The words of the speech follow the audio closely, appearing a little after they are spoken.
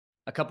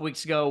A couple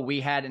weeks ago, we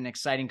had an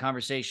exciting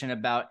conversation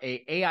about an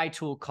AI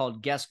tool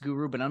called Guest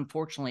Guru, but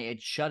unfortunately it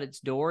shut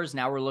its doors.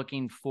 Now we're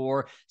looking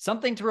for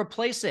something to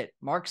replace it.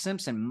 Mark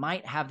Simpson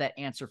might have that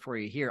answer for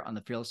you here on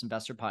the Fearless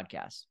Investor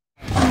Podcast.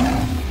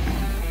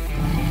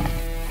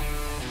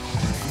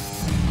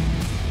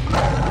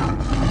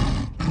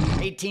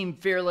 Hey, Team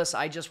Fearless,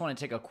 I just want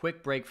to take a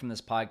quick break from this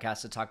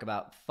podcast to talk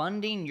about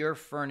funding your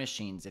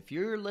furnishings. If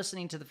you're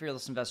listening to the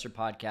Fearless Investor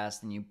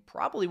Podcast, then you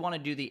probably want to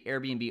do the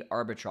Airbnb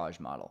arbitrage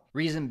model.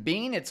 Reason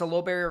being, it's a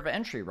low barrier of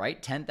entry,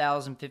 right? $10,000,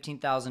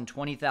 $15,000,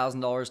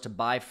 $20,000 to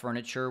buy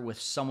furniture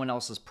with someone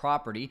else's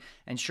property.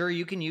 And sure,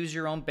 you can use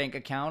your own bank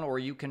account or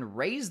you can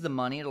raise the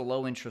money at a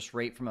low interest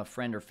rate from a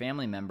friend or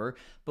family member.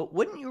 But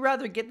wouldn't you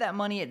rather get that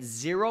money at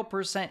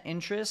 0%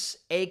 interest,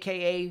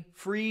 aka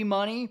free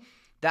money?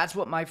 That's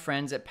what my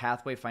friends at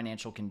Pathway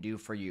Financial can do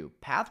for you.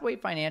 Pathway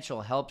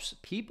Financial helps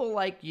people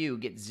like you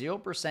get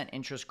 0%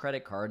 interest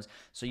credit cards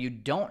so you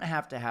don't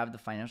have to have the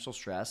financial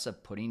stress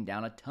of putting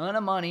down a ton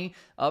of money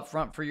up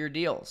front for your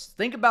deals.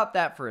 Think about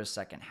that for a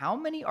second. How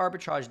many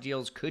arbitrage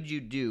deals could you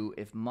do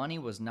if money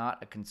was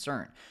not a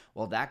concern?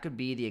 Well, that could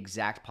be the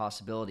exact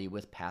possibility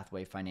with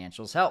Pathway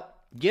Financial's help.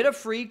 Get a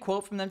free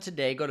quote from them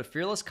today. Go to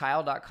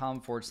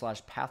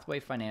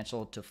fearlesskyle.com/pathway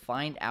financial to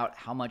find out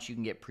how much you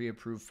can get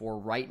pre-approved for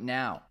right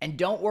now. And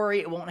don't worry,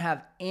 it won't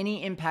have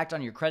any impact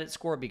on your credit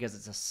score because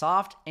it's a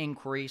soft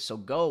inquiry. So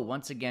go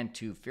once again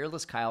to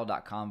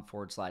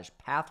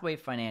fearlesskyle.com/pathway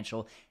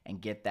financial and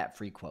get that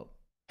free quote.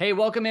 Hey,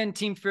 welcome in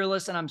Team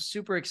Fearless. And I'm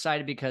super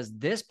excited because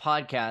this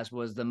podcast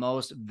was the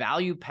most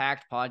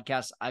value-packed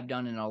podcast I've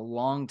done in a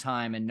long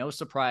time. And no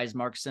surprise,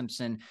 Mark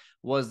Simpson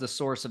was the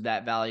source of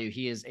that value.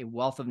 He is a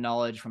wealth of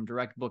knowledge from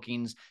direct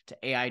bookings to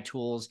AI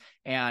tools.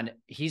 And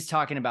he's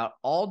talking about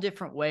all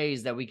different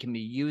ways that we can be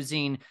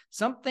using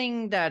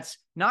something that's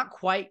not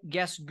quite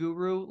Guest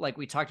Guru, like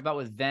we talked about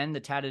with Ven, the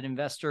tatted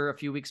investor a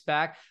few weeks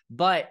back.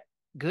 But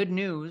good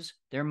news,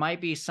 there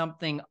might be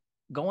something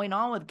going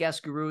on with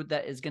Guest Guru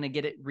that is going to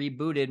get it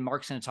rebooted.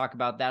 Mark's going to talk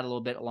about that a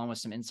little bit, along with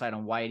some insight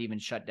on why it even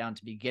shut down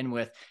to begin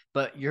with.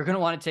 But you're going to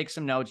want to take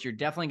some notes. You're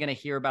definitely going to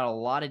hear about a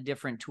lot of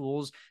different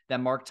tools that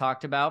Mark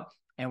talked about.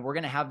 And we're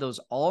going to have those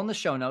all in the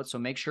show notes. So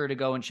make sure to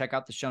go and check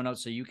out the show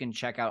notes so you can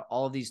check out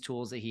all of these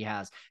tools that he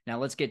has. Now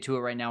let's get to it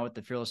right now with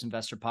the Fearless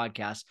Investor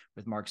Podcast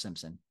with Mark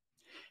Simpson.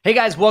 Hey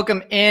guys,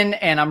 welcome in.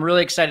 And I'm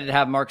really excited to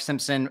have Mark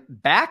Simpson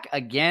back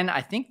again.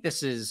 I think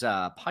this is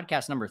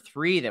podcast number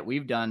 3 that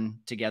we've done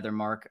together,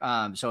 Mark.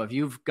 So if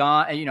you've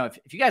gone,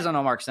 if you guys don't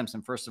know Mark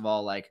Simpson, first of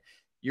all, like,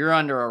 you're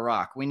under a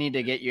rock. We need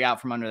to get you out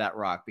from under that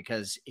rock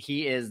because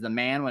he is the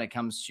man when it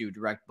comes to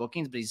direct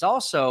bookings, but he's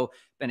also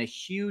been a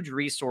huge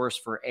resource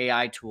for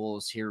AI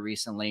tools here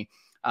recently,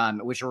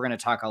 which we're going to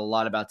talk a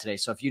lot about today.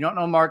 So if you don't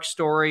know Mark's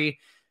story,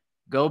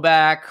 go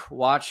back,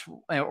 watch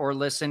or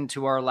listen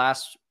to our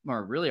last,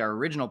 or really our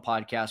original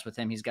podcast with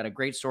him. He's got a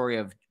great story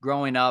of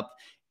growing up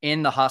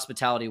in the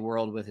hospitality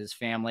world with his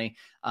family.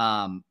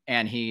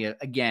 And he,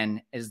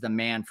 again, is the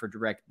man for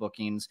direct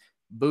bookings,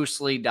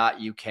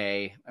 boostly.uk.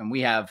 And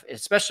we have,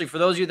 especially for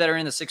those of you that are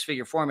in the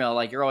 6-figure formula,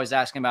 like you're always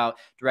asking about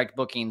direct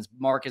bookings,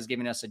 Mark is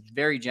giving us a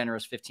very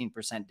generous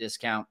 15%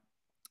 discount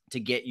to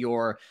get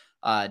your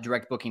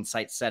direct booking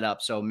site set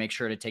up. So make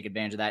sure to take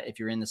advantage of that if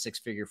you're in the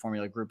 6-figure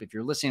formula group. If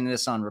you're listening to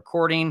this on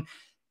recording,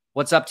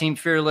 what's up, Team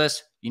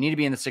Fearless? You need to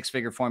be in the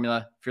 6-figure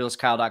formula,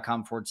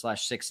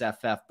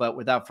 fearlesskyle.com/6FF. But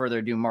without further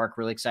ado, Mark,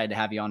 really excited to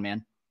have you on,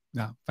 man.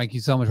 No, thank you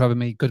so much for having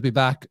me. Good to be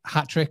back.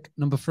 Hat trick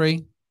number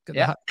 3. Get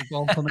the hat trick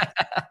ball coming.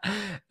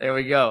 There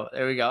we go.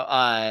 There we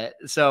go.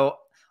 So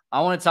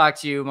I want to talk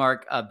to you,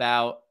 Mark,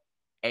 about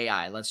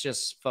AI. Let's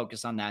just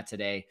focus on that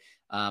today.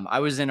 I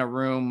was in a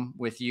room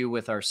with you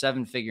with our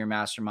 7-figure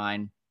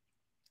mastermind,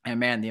 and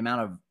man, the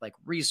amount of like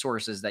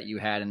resources that you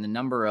had and the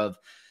number of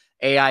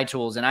AI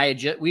tools. And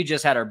we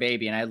just had our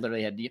baby, and I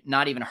literally had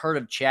not even heard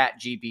of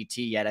Chat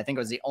GPT yet. I think I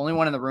was the only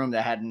one in the room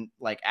that hadn't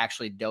like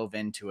actually dove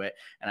into it,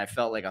 and I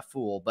felt like a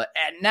fool. But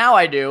now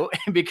I do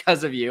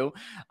because of you,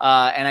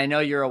 and I know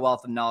you're a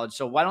wealth of knowledge.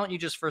 So why don't you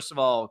just first of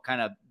all kind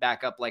of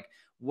back up, like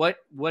what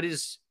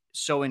is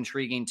so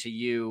intriguing to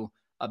you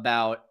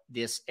about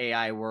this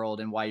AI world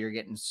and why you're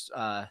getting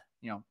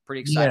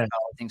pretty excited about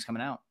all the things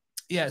coming out?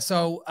 Yeah.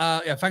 So,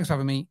 thanks for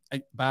having me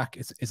back.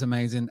 It's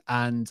amazing.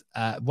 And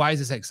why is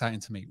this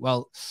exciting to me?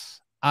 Well,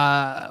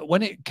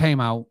 when it came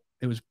out,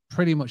 it was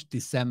pretty much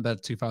December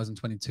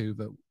 2022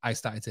 that I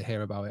started to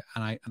hear about it,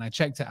 and I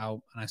checked it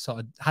out, and I sort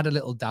of had a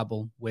little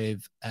dabble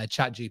with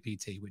Chat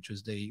GPT, which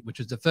was the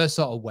first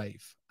sort of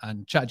wave.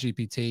 And Chat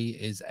GPT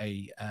is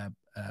a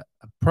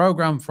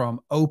program from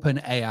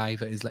OpenAI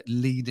that is like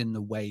leading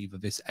the wave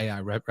of this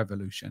AI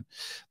revolution.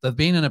 They've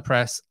been in the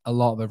press a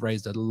lot. They've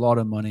raised a lot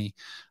of money.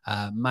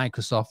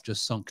 Microsoft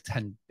just sunk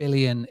 10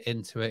 billion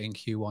into it in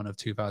Q1 of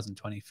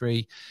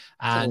 2023.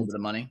 And a little bit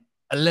of money.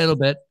 A little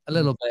bit.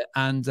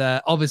 And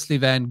obviously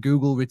then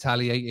Google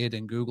retaliated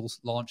and Google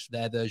launched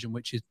their version,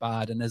 which is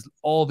bad. And there's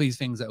all these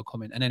things that are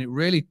coming. And then it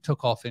really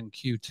took off in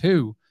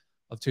Q2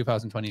 of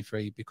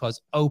 2023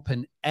 because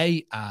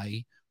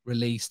OpenAI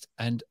released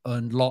and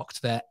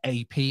unlocked their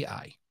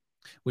API.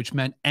 which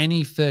meant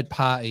any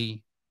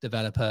third-party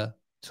developer,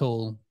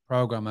 tool,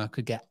 programmer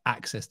could get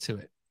access to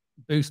it.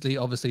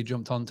 Boostly obviously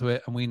jumped onto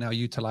it, and we now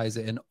utilize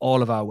it in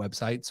all of our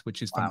websites,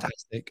 which is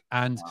fantastic.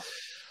 And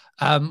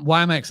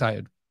why am I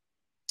excited?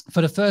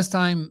 For the first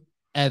time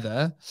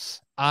ever,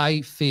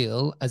 I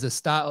feel as a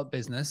startup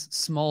business,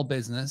 small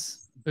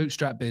business,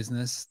 bootstrap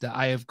business, that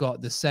I have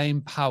got the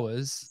same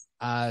powers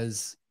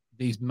as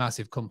these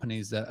massive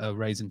companies that are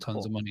raising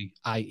tons of money,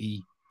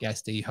 i.e.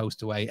 Guesty,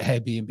 Hostaway,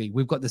 Airbnb.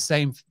 We've got the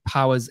same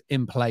powers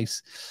in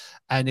place,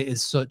 and it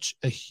is such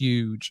a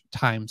huge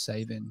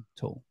time-saving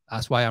tool.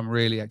 That's why I'm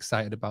really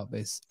excited about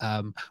this.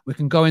 We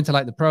can go into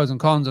like the pros and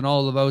cons and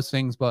all of those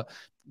things, but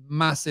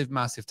massive,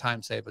 massive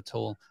time saver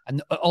tool.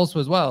 And also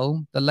as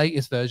well, the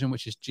latest version,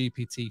 which is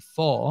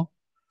GPT-4,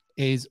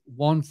 is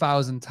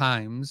 1,000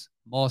 times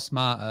more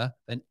smarter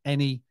than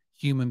any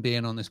human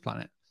being on this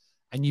planet.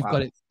 And you've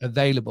got it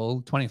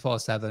available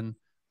 24/7,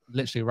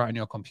 literally right on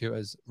your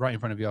computers, right in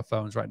front of your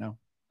phones right now.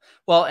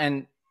 Well,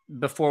 and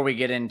before we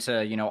get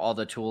into, you know, all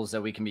the tools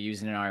that we can be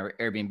using in our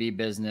Airbnb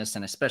business,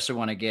 and especially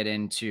want to get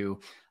into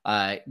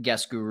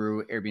Guest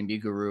Guru,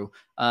 Airbnb Guru,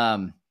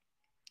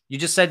 you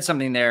just said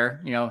something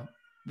there, you know,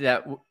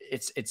 that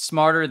it's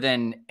smarter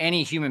than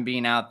any human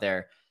being out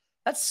there.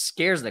 That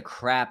scares the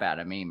crap out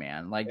of me,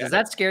 man. Like, does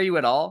that scare you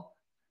at all?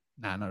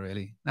 Nah, not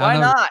really. No, Why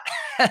not?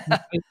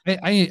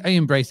 I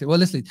embrace it. Well,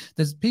 listen,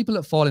 there's people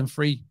that fall in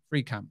free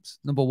camps.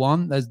 Number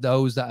one, there's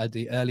those that are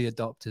the early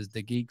adopters,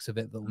 the geeks of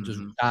it, that will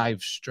just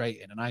dive straight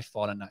in, and I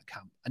fall in that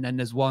camp. And then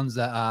there's ones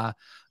that are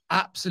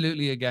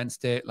absolutely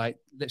against it, like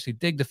literally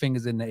dig the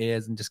fingers in the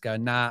ears and just go,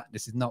 nah,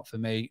 this is not for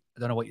me. I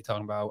don't know what you're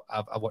talking about.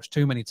 I've watched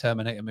too many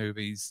Terminator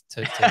movies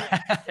to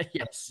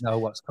know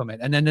what's coming.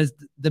 And then there's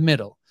the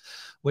middle,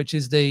 which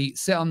is the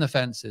sit on the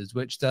fences,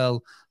 which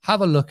they'll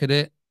have a look at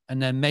it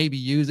and then maybe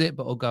use it,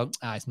 but will go,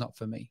 it's not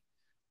for me.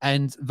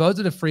 And those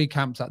are the free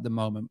camps at the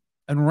moment.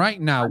 And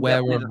right now,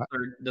 where we're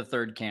the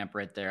third camp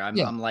right there,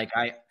 I'm like,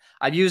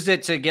 I've used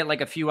it to get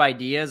like a few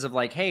ideas of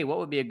like, hey, what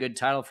would be a good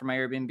title for my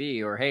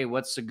Airbnb? Or hey,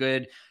 what's a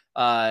good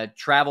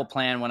travel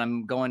plan when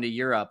I'm going to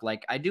Europe?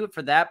 Like, I do it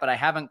for that, but I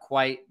haven't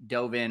quite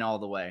dove in all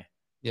the way.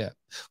 Yeah.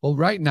 Well,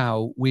 right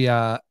now we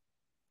are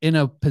in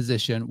a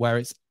position where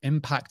it's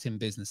impacting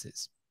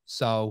businesses.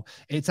 So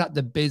it's at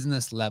the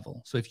business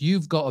level. So if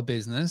you've got a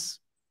business,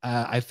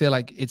 I feel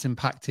like it's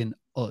impacting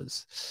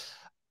us.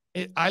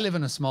 I live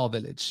in a small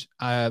village.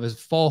 There's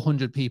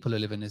 400 people who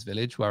live in this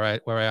village where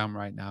I am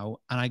right now.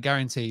 And I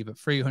guarantee that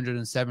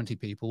 370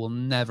 people will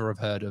never have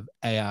heard of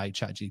AI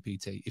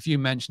ChatGPT. If you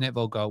mention it,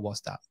 they'll go,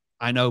 what's that?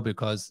 I know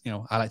because, you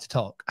know, I like to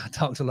talk. I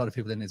talk to a lot of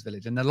people in this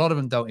village, and a lot of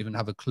them don't even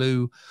have a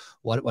clue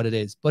what it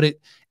is, but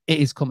it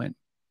is coming.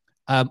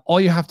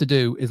 All you have to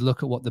do is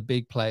look at what the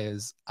big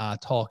players are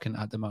talking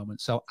at the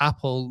moment. So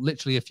Apple,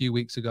 literally a few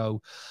weeks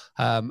ago,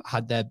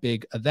 had their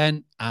big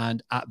event,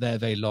 and at there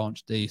they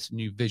launched this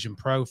new Vision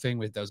Pro thing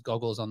with those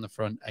goggles on the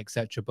front,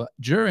 etc. But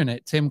during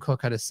it, Tim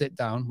Cook had a sit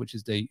down, which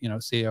is the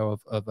CEO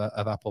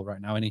of Apple right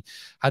now, and he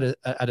had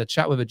a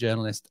chat with a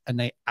journalist, and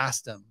they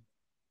asked him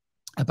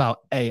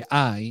about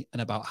AI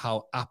and about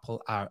how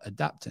Apple are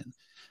adapting,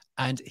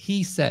 and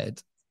he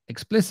said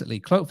explicitly,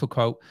 quote for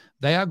quote,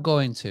 they are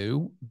going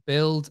to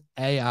build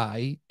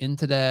AI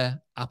into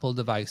their Apple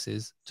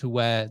devices to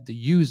where the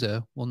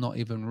user will not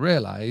even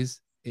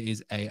realize it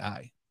is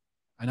AI.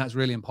 And that's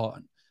really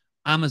important.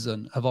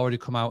 Amazon have already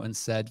come out and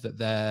said that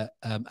their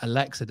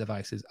Alexa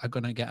devices are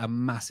going to get a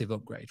massive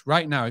upgrade.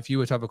 Right now, if you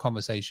were to have a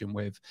conversation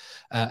with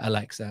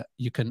Alexa,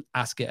 you can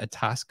ask it a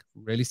task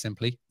really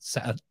simply,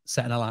 set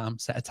an alarm,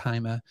 set a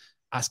timer,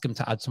 ask them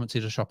to add something to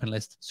the shopping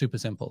list. Super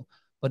simple.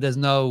 But there's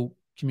no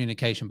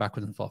communication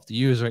backwards and forth. The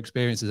user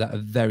experience is at a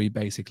very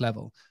basic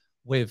level.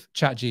 With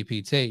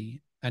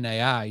ChatGPT and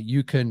AI,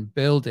 you can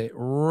build it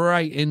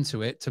right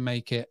into it to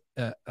make it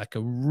like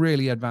a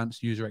really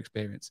advanced user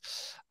experience.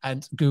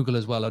 And Google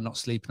as well are not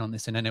sleeping on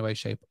this in any way,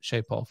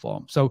 shape or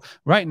form. So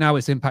right now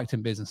it's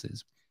impacting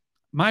businesses.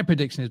 My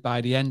prediction is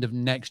by the end of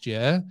next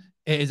year,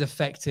 it is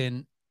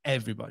affecting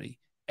everybody.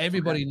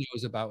 Everybody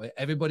knows about it.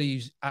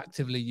 Everybody's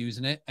actively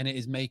using it, and it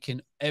is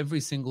making every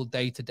single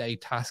day-to-day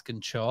task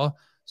and chore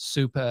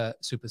super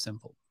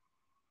simple.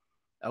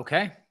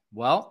 Okay.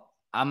 Well,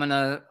 I'm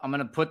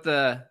gonna put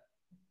the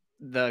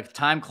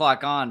time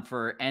clock on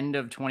for end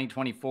of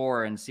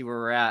 2024 and see where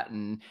we're at.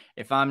 And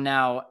if I'm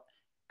now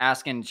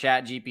asking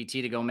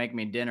ChatGPT to go make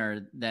me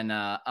dinner, then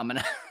I'm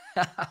gonna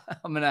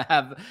I'm gonna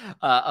have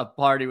a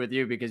party with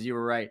you, because you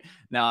were right.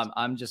 Now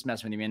I'm just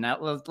messing with you, man.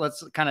 Now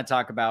let's kind of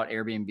talk about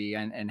Airbnb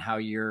and how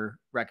you're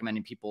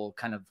recommending people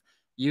kind of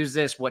use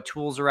this. What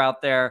tools are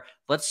out there?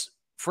 Let's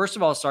first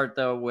of all start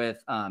though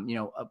with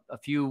a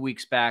few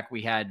weeks back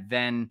we had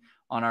Ven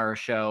on our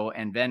show,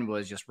 and Ven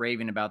was just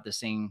raving about this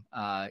thing,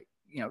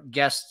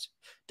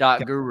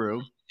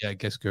 guest.guru. Yeah,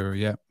 Guest Guru,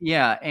 yeah.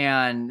 Yeah,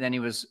 and then he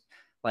was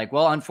like,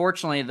 well,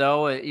 unfortunately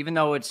though, even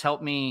though it's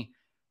helped me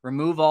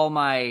remove all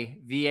my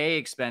VA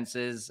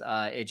expenses,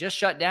 it just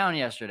shut down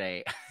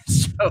yesterday.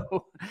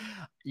 So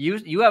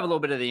you have a little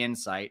bit of the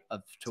insight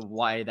to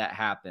why that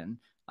happened.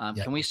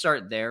 Can we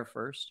start there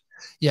first?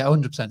 Yeah,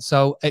 100%.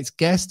 So it's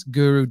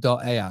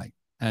guestguru.ai.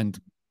 And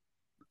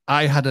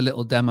I had a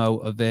little demo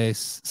of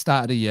this,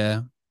 start of the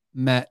year,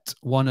 met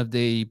one of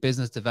the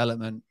business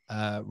development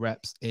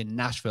reps in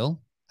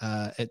Nashville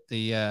at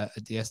the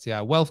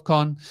STR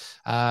WealthCon,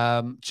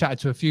 chatted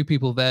to a few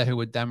people there who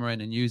were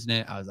demoing and using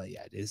it. I was like,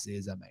 yeah, this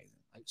is amazing.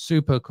 Like,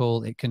 super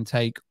cool. It can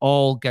take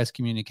all guest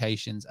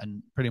communications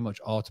and pretty much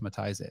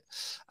automatize it.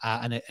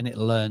 And it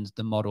learns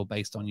the model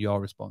based on your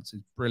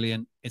responses.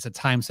 Brilliant. It's a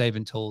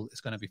time-saving tool.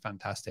 It's going to be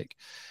fantastic.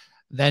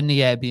 Then the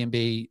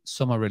Airbnb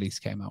summer release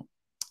came out.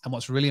 And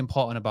what's really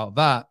important about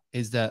that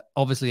is that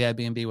obviously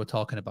Airbnb were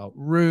talking about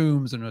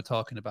rooms and we're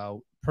talking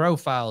about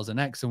profiles and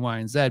X and Y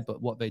and Z,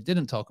 but what they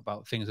didn't talk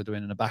about things they're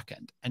doing in the back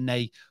end. And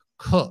they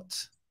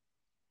cut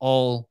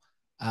all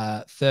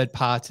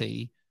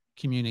third-party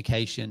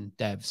communication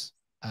devs,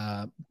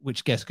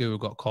 which Guest Guru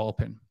got caught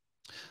up in.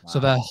 Wow. So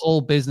their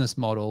whole business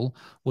model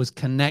was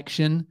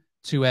connection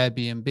to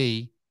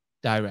Airbnb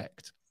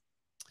direct.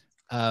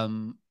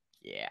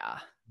 Yeah.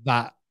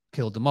 That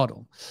killed the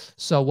model.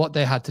 So what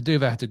they had to do,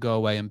 they had to go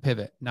away and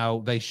pivot. Now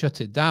they shut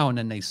it down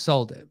and they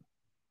sold it.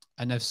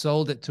 And they've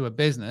sold it to a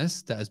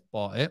business that has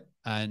bought it.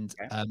 And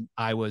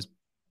I was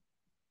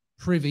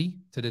privy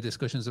to the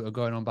discussions that were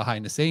going on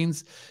behind the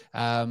scenes.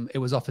 It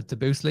was offered to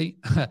Boostly.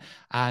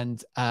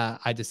 And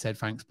I just said,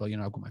 thanks, but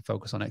I've got my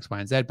focus on X, Y,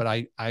 and Z. But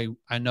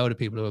I know the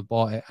people who have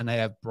bought it and they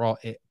have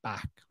brought it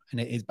back.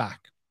 And it is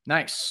back.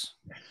 Nice.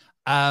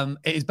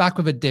 It is back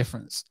with a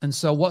difference. And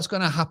so what's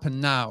going to happen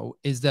now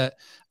is that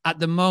at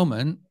the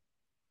moment,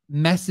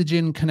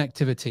 messaging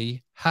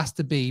connectivity has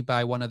to be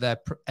by one of their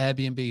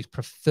Airbnb's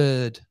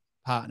preferred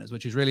partners,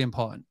 which is really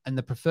important. And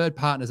the preferred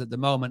partners at the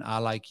moment are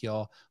like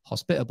your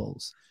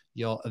Hospitables,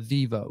 your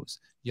Avivos,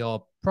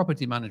 your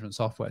property management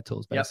software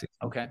tools, basically.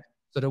 Yep. Okay.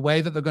 So the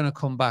way that they're going to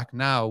come back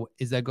now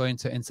is they're going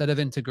to, instead of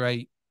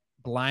integrate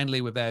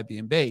blindly with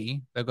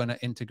Airbnb, they're going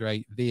to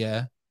integrate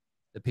via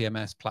the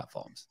PMS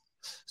platforms.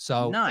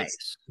 So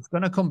nice. It's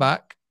going to come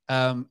back.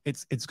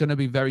 It's going to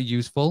be very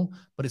useful,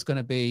 but it's going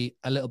to be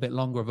a little bit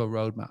longer of a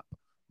roadmap.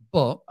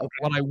 But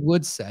what I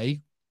would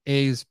say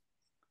is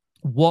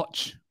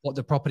watch what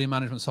the property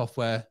management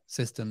software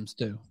systems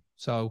do.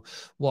 So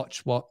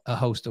watch what a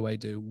Hostaway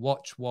do.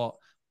 Watch what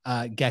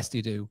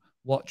Guesty do.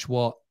 Watch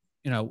what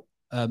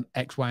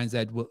X, Y, and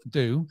Z will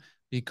do,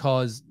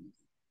 because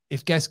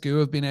if Guest Guru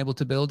have been able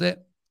to build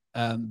it,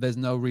 there's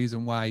no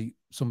reason why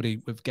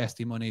somebody with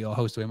Guesty money or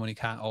Hostaway money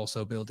can't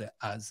also build it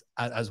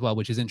as well,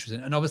 which is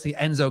interesting. And obviously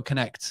Enzo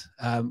Connect.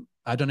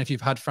 I don't know if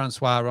you've had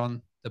Francois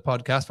on the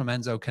podcast from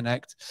Enzo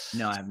Connect.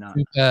 No, I have not.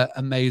 Super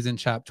amazing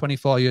chap,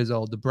 24 years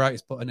old, the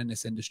brightest button in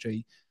this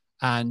industry.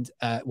 And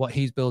what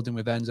he's building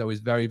with Enzo is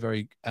very,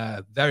 very,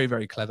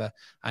 very clever.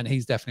 And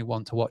he's definitely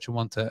one to watch and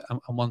want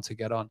to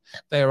get on.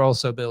 They are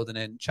also building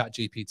in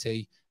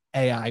ChatGPT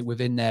AI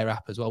within their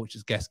app as well, which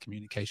is guest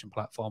communication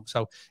platform.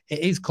 So it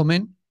is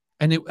coming.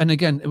 And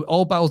again, it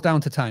all boils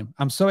down to time.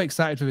 I'm so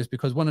excited for this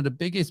because one of the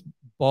biggest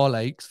ball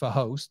aches for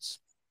hosts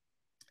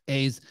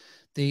is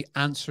the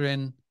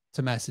answering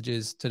to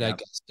messages to their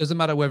guests. Doesn't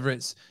matter whether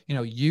it's,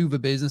 you, the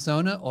business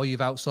owner, or you've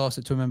outsourced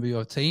it to a member of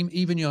your team.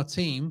 Even your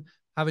team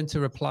having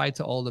to reply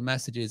to all the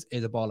messages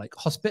is a ball ache.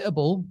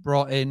 Hospitable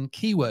brought in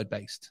keyword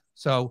based.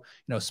 So,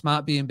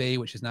 Smart B&B,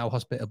 which is now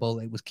Hospitable,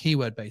 it was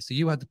keyword based. So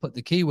you had to put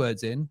the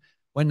keywords in.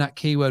 When that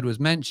keyword was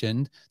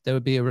mentioned, there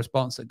would be a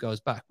response that goes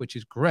back, which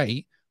is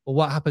great. But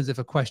what happens if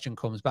a question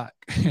comes back?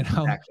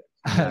 Exactly.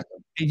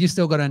 You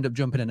still got to end up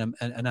jumping in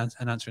and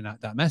answering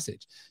that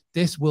message.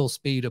 This will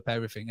speed up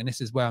everything. And this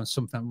is where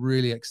I'm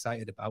really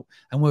excited about.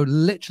 And we're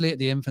literally at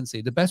the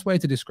infancy. The best way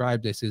to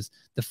describe this is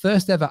the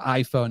first ever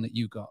iPhone that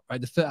you got,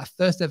 right? The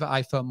first ever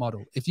iPhone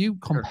model. If you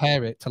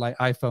compare it to like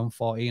iPhone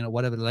 14 or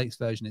whatever the latest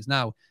version is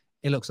now,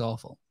 it looks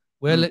awful.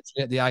 We're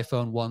literally at the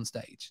iPhone 1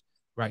 stage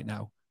right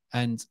now.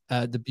 And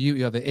the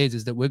beauty of it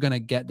is that we're going to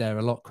get there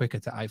a lot quicker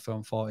to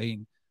iPhone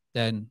 14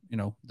 than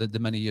the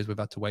many years we've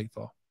had to wait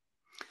for.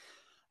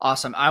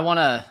 Awesome. I want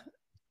to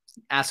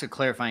ask a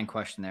clarifying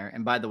question there.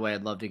 And by the way,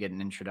 I'd love to get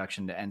an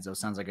introduction to Enzo.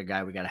 Sounds like a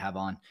guy we got to have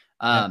on.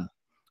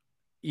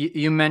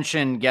 You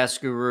mentioned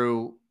Guest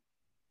Guru,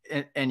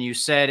 and you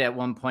said at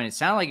one point, it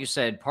sounded like you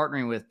said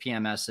partnering with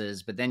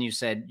PMSs, but then you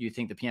said you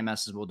think the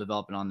PMSs will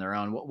develop it on their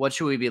own. What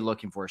should we be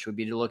looking for? Should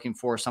we be looking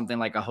for something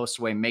like a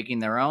Hostaway making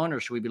their own, or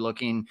should we be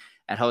looking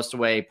at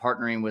Hostaway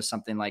partnering with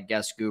something like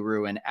Guest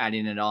Guru and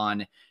adding it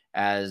on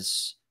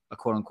as a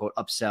quote unquote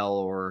upsell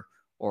or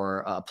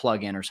a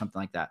plug-in or something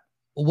like that?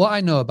 Well, what I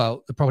know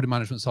about the property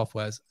management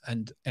softwares,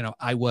 and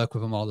I work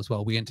with them all as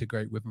well, we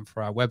integrate with them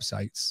for our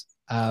websites,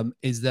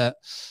 is that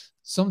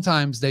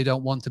sometimes they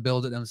don't want to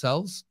build it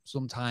themselves.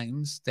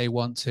 Sometimes they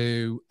want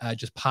to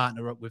just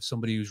partner up with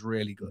somebody who's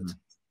really good.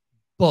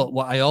 But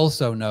what I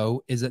also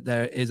know is that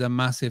there is a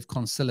massive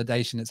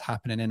consolidation that's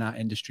happening in our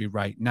industry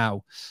right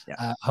now.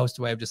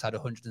 Hostaway have just had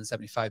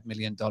 $175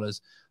 million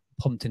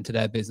pumped into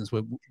their business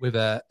with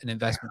an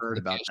investment. Heard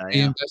about that,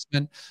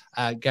 investment.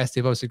 Guess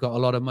they've obviously got a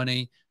lot of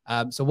money.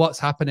 So what's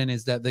happening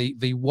is that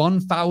the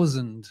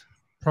 1,000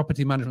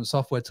 property management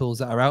software tools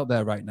that are out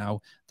there right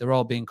now, they're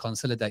all being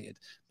consolidated.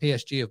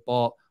 PSG have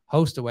bought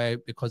Hostaway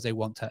because they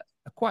want to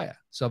acquire.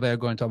 So they're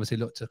going to obviously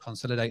look to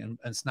consolidate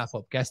and snap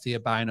up Guesty,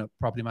 buying up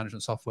property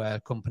management software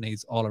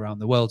companies all around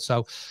the world.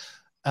 So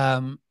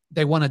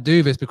they want to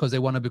do this because they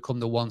want to become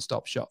the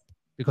one-stop shop.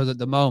 Because at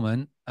the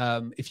moment,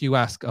 if you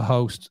ask a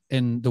host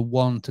in the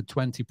 1 to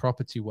 20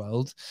 property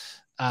world,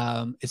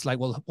 it's like,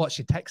 well, what's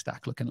your tech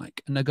stack looking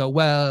like? And they go,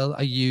 well,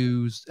 I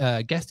use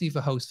Guesty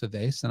for host for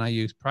this, and I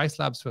use Price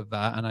Labs for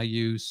that, and I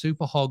use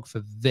Superhog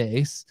for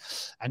this,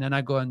 and then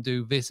I go and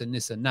do this and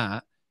this and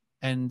that.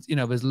 And, you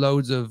know, there's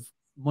loads of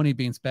money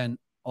being spent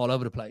all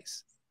over the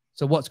place.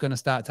 So what's going to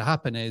start to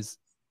happen is,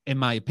 in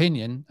my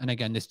opinion, and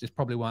again, this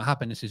probably won't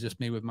happen, this is just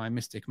me with my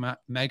Mystic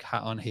Meg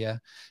hat on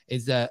here,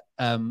 is that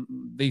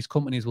these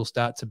companies will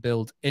start to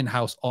build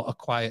in-house or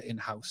acquire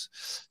in-house.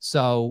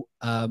 So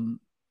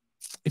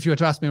if you were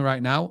to ask me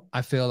right now,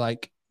 I feel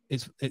like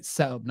it's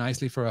set up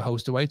nicely for a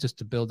Hostaway just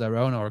to build their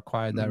own or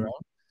acquire their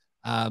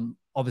own.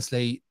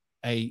 Obviously,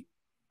 a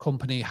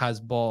company has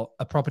bought,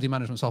 a property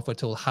management software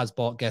tool has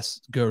bought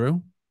Guest Guru.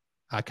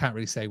 I can't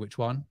really say which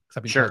one.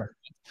 I've been sure.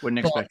 Wouldn't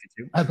expect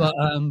you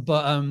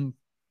to.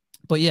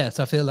 But yes,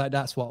 I feel like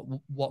that's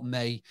what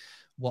may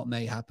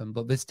happen.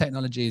 But this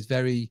technology is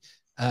very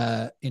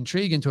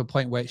intriguing to a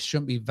point where it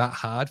shouldn't be that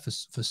hard for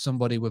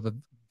somebody with a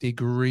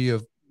degree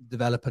of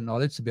developer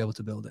knowledge to be able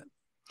to build it.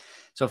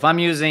 So if I'm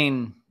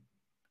using,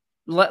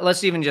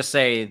 let's even just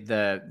say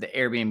the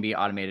Airbnb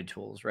automated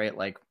tools, right?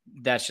 Like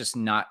that's just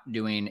not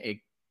doing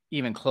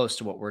even close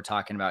to what we're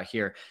talking about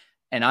here.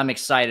 And I'm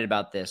excited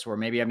about this, where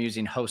maybe I'm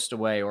using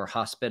Hostaway or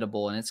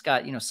Hospitable, and it's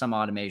got, you know, some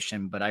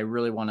automation, but I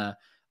really want to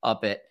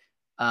up it.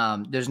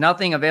 There's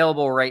nothing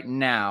available right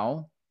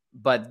now,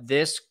 but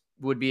this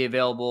would be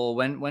available.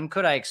 When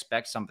could I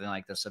expect something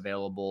like this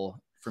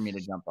available for me to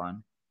jump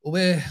on?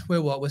 We're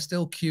what? We're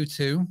still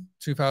Q2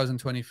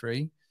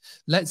 2023.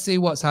 Let's see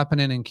what's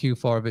happening in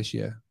Q4 of this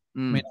year. I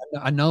mean,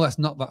 I know that's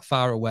not that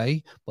far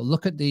away, but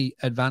look at the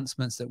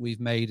advancements that we've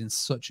made in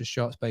such a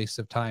short space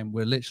of time.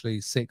 We're literally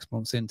 6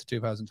 months into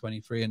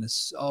 2023, and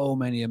there's so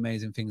many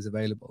amazing things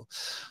available.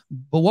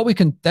 But what we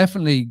can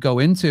definitely go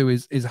into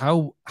is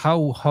how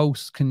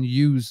hosts can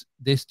use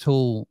this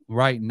tool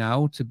right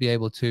now to be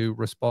able to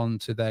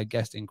respond to their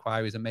guest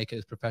inquiries and make it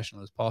as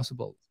professional as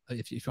possible.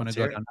 If you want to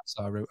go down that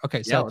star route.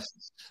 Okay, so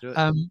let's do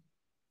it.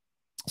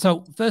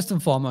 So first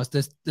and foremost,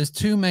 there's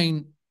two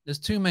main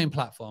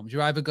platforms.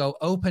 You either go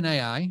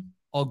OpenAI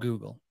or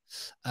Google.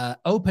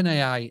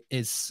 OpenAI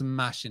is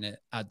smashing it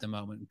at the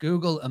moment.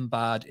 Google and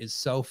Bard is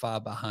so far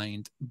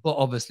behind, but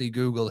obviously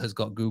Google has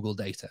got Google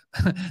data.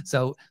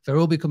 So there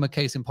will become a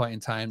case in point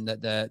in time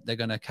that they're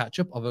going to catch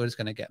up, or they're just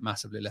going to get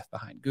massively left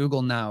behind.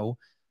 Google now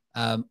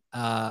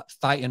are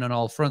fighting on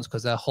all fronts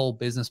because their whole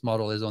business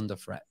model is under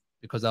threat,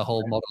 because their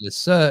whole model is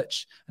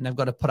search, and they've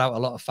got to put out a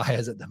lot of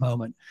fires at the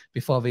moment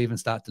before they even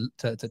start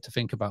to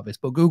think about this.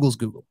 But Google's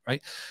Google,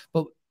 right?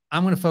 But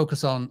I'm going to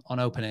focus on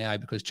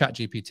OpenAI because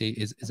ChatGPT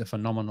is a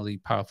phenomenally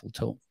powerful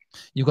tool.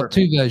 You've got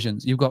two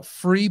versions. You've got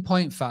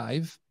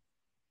 3.5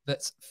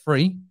 that's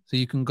free. So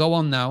you can go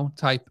on now,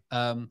 type,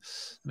 let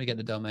me get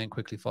the domain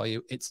quickly for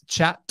you. It's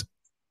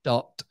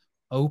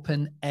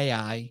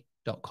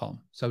chat.openai.com.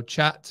 So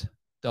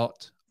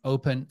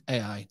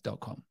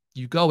chat.openai.com.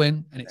 You go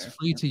in and it's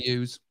free to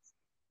use.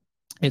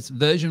 It's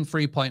version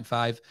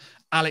 3.5.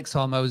 Alex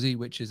Hormozy,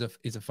 which is a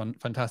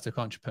fantastic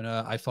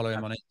entrepreneur. I follow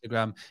him on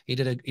Instagram. He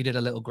did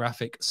a little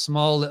graphic,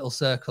 small little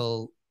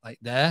circle like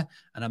there,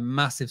 and a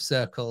massive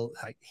circle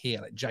like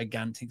here, like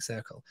gigantic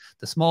circle.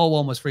 The small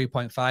one was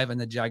 3.5, and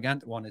the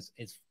gigantic one is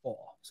 4.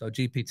 So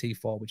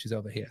GPT-4, which is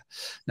over here.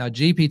 Now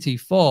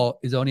GPT-4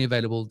 is only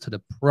available to the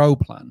Pro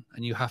plan,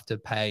 and you have to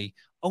pay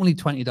only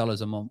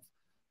 $20 a month.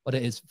 But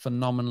it is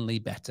phenomenally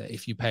better.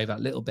 If you pay that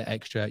little bit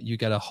extra, you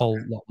get a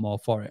whole lot more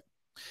for it.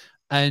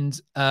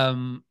 And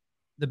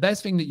the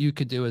best thing that you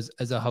could do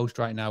as a host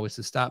right now is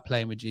to start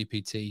playing with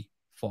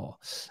GPT-4.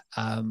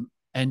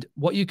 And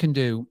what you can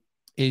do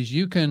is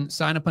you can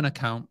sign up an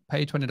account,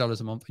 pay $20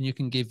 a month, and you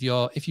can give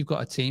if you've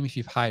got a team, if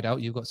you've hired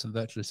out, you've got some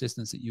virtual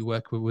assistants that you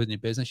work with within your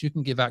business, you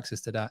can give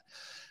access to that.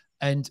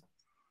 And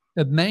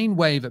the main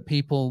way that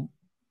people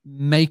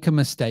make a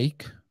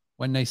mistake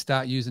when they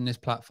start using this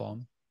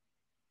platform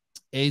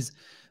is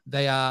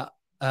they are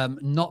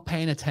not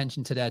paying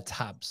attention to their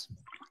tabs.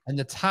 And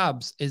the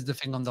tabs is the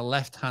thing on the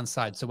left-hand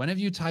side. So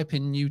whenever you type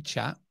in new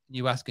chat,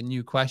 you ask a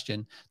new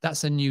question,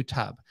 that's a new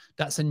tab.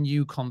 That's a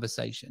new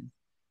conversation.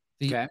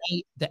 The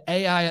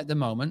AI at the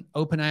moment,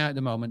 OpenAI at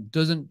the moment,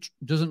 doesn't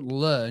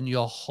learn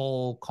your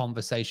whole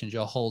conversations,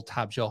 your whole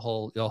tabs, your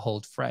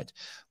whole thread.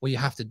 What you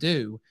have to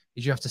do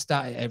is you have to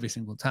start it every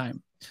single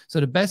time. So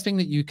the best thing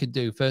that you could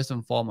do, first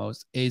and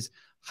foremost, is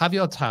have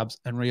your tabs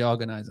and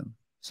reorganize them.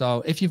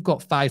 So if you've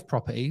got 5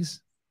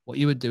 properties, what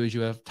you would do is you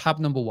have tab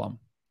number 1.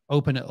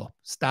 Open it up,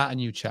 start a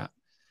new chat,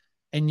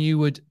 and you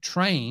would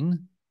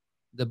train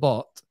the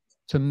bot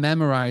to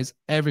memorize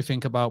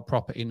everything about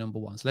property number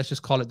 1. So let's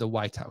just call it the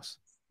White House.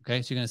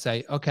 Okay, so you're going to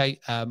say, okay,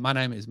 my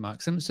name is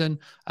Mark Simpson.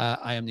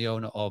 I am the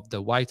owner of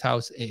the White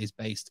House. It is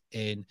based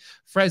in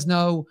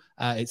Fresno.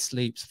 It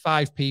sleeps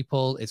 5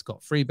 people. It's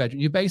got 3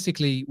 bedrooms. You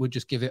basically would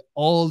just give it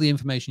all the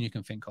information you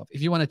can think of.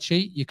 If you want to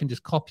cheat, you can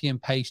just copy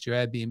and paste your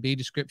Airbnb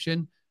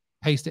description,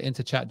 paste it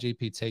into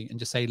ChatGPT, and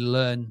just say,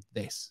 learn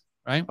this,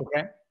 right?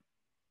 Okay.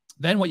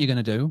 Then what you're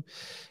going to do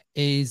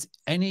is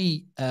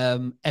any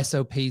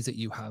SOPs that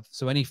you have.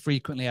 So any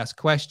frequently asked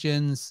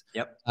questions,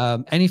 yep.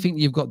 Anything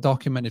you've got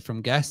documented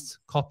from guests,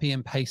 copy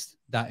and paste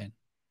that in.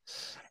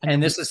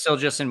 And this is still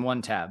just in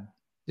one tab.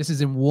 This is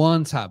in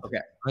one tab. Okay.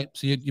 Right.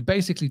 So you're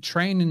basically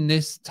training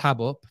this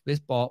tab up, this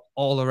bot,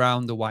 all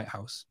around the White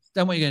House.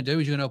 Then what you're going to do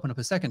is you're going to open up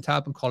a second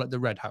tab and call it the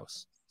Red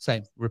House.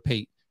 Same,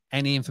 repeat.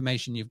 Any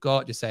information you've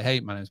got, just say, hey,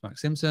 my name is Mark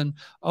Simpson,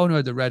 owner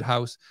of the Red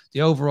House. The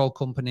overall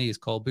company is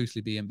called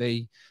Boostly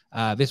B&B.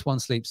 This one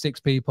sleeps 6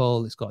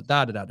 people. It's got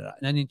da-da-da-da.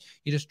 And then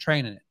you're just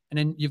training it. And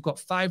then you've got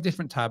 5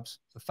 different tabs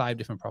for 5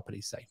 different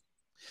properties, say.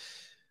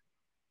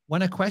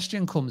 When a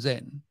question comes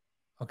in,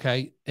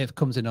 okay, if it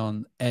comes in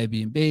on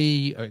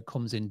Airbnb or it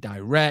comes in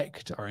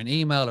direct or an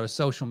email or a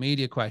social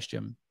media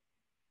question,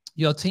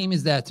 your team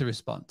is there to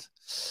respond.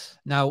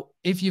 Now,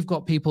 if you've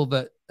got people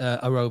that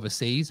are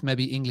overseas,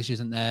 maybe English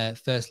isn't their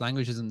first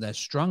language, isn't their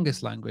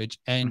strongest language,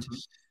 and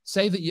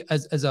say that you,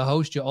 as a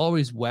host, you're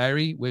always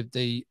wary with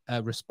the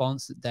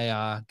response that they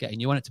are getting.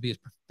 You want it to be as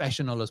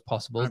professional as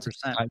possible to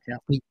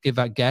give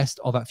that guest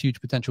or that future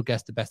potential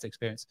guest the best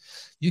experience.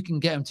 You can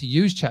get them to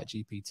use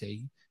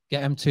ChatGPT, get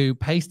them to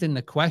paste in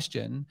the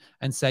question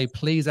and say,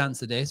 please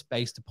answer this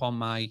based upon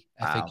my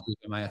FAQ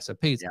and my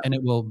SOPs. And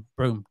it will,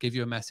 boom, give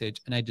you a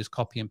message, and they just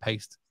copy and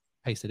paste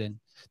it in.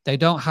 They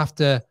don't have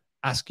to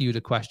ask you the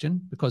question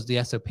because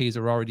the SOPs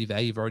are already there.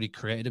 You've already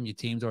created them. Your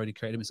team's already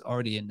created them. It's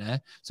already in there.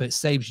 So it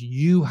saves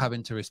you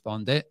having to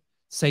respond it,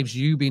 saves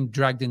you being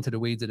dragged into the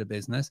weeds of the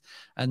business.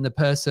 And the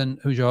person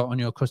who's on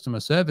your customer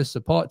service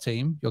support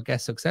team, your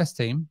guest success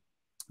team,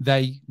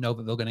 they know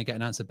that they're going to get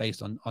an answer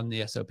based on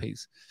the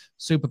SOPs.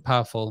 Super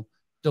powerful,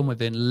 done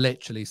within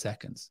literally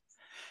seconds.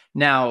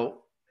 Now,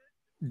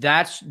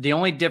 that's the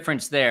only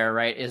difference there,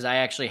 right? Is I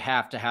actually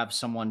have to have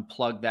someone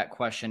plug that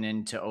question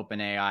into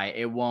OpenAI.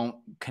 It won't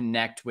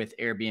connect with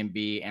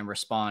Airbnb and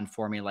respond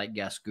for me like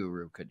Guest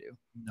Guru could do.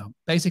 No,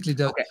 basically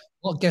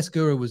what Guest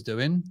Guru was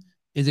doing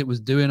is it was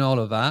doing all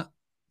of that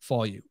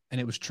for you, and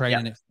it was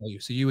training it for you.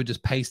 So you would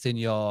just paste in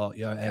your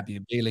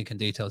Airbnb link and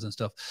details and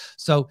stuff.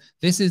 So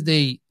this is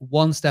the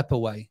one step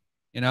away,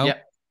 you know,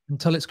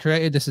 until it's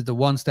created. This is the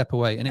one step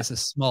away, and it's a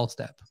small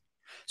step.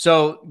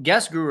 So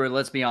Guest Guru,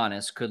 let's be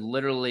honest, could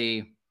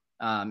literally,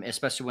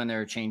 especially when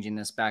they're changing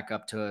this back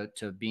up to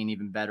being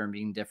even better and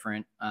being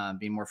different,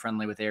 being more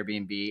friendly with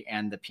Airbnb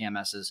and the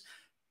PMSs,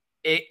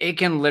 it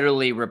can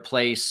literally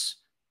replace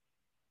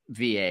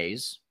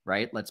VAs,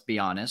 right? Let's be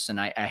honest. And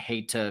I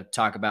hate to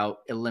talk about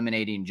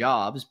eliminating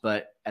jobs,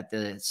 but at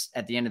the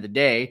end of the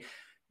day,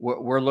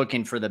 we're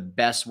looking for the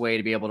best way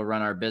to be able to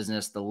run our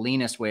business, the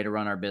leanest way to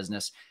run our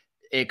business.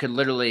 It could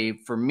literally,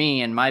 for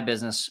me and my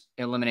business,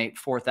 eliminate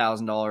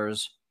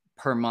 $4,000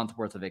 per month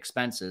worth of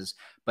expenses.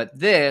 But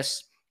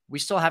this, we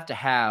still have to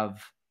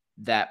have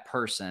that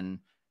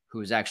person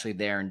who's actually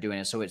there and doing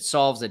it. So it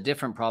solves a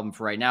different problem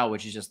for right now,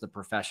 which is just the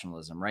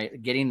professionalism,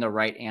 right? Getting the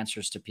right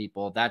answers to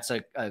people. That's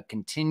a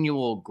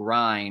continual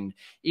grind.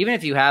 Even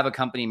if you have a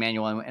company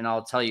manual, and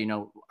I'll tell you, you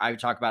know, I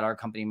talk about our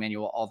company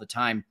manual all the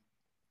time.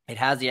 It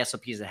has the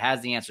SOPs, it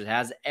has the answers, it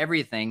has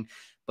everything,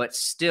 but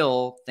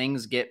still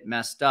things get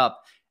messed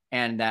up.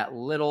 And that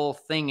little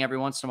thing every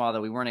once in a while that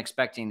we weren't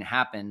expecting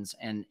happens.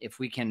 And if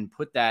we can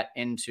put that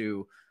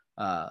into,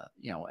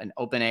 you know, an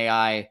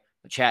OpenAI,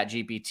 a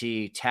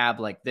ChatGPT tab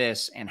like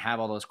this and have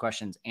all those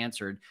questions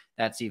answered,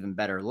 that's even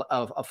better.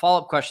 A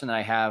follow-up question that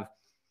I have.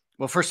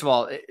 Well, first of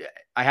all,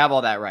 I have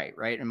all that right?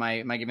 Am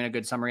I giving a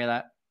good summary of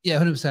that? Yeah,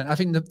 100%. I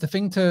think the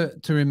thing to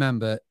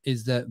remember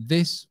is that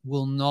this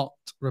will not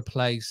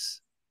replace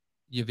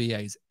your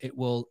VAs. It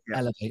will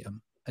elevate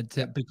them.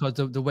 Because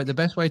the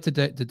best way to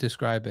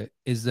describe it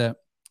is that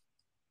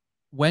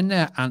when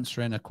they're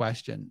answering a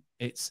question,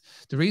 it's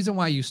the reason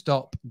why you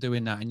stop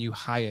doing that and you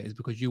hire is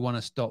because you want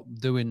to stop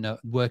doing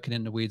working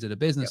in the weeds of the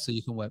business so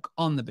you can work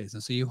on the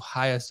business. So you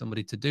hire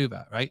somebody to do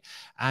that, right?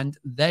 And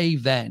they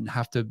then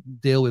have to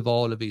deal with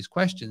all of these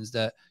questions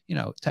that, you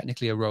know,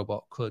 technically a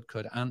robot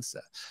could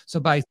answer. So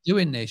by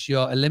doing this,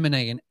 you're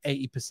eliminating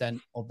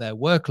 80% of their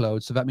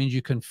workload. So that means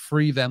you can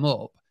free them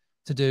up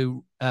to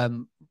do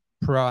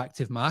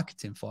proactive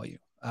marketing for you.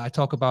 I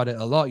talk about it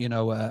a lot, you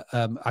know,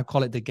 I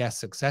call it the guest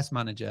success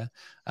manager.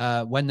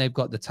 When they've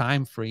got the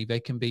time free, they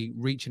can be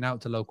reaching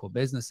out to local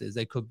businesses.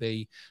 They could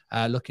be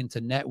looking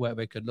to network.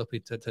 They could look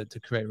to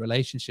create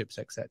relationships,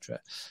 etc.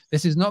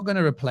 This is not going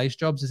to replace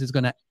jobs. This is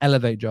going to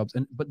elevate jobs.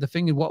 But the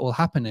thing is, what will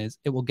happen is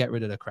it will get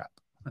rid of the crap.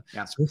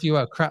 So if you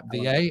are a crap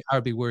VA, I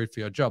would be worried for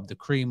your job. The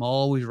cream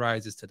always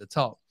rises to the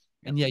top.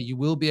 And yeah, you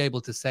will be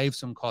able to save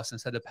some costs.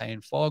 Instead of paying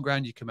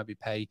 $4,000, you can maybe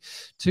pay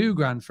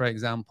 $2,000, for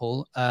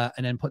example,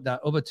 and then put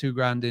that other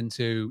 $2,000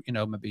 into, you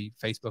know, maybe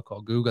Facebook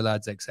or Google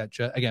ads,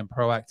 etc. Again,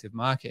 proactive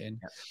marketing.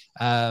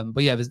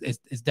 But yeah,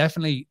 it's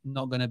definitely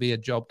not going to be a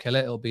job killer.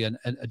 It'll be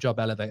a job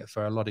elevator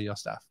for a lot of your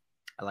staff.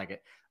 I like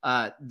it.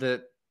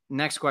 The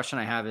next question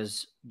I have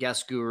is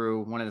Guest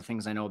Guru. One of the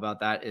things I know about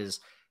that is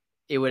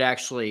it would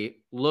actually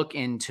look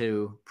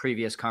into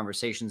previous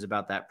conversations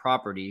about that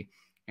property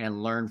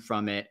and learn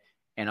from it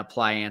and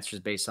apply answers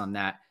based on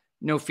that.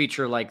 No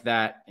feature like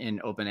that in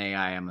OpenAI,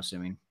 I'm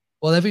assuming.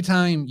 Well, every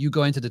time you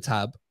go into the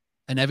tab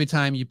and every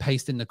time you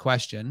paste in the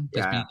question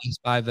that's being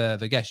asked by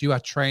the guest, you are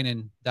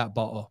training that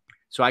bot up.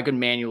 So I could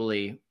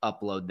manually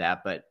upload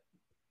that, but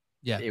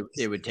yeah,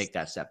 it would take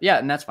that step. Yeah,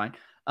 and that's fine.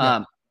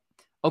 Yeah.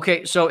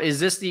 Okay, so is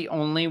this the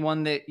only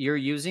one that you're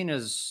using,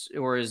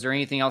 or is there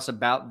anything else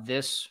about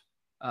this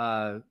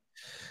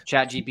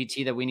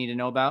ChatGPT that we need to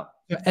know about?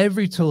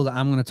 Every tool that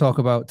I'm going to talk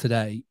about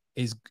today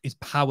is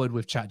powered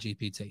with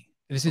ChatGPT.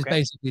 This is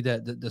basically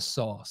the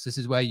source. This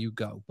is where you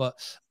go. But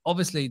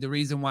obviously, the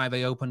reason why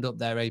they opened up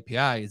their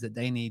API is that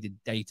they needed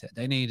data.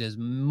 They need as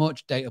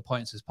much data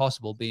points as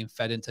possible being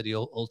fed into the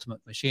ultimate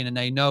machine. And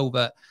they know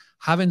that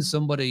having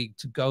somebody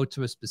to go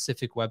to a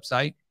specific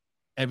website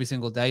every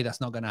single day,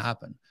 that's not going to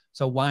happen.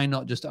 So why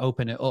not just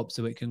open it up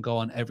so it can go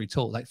on every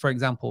tool? Like, for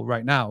example,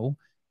 right now,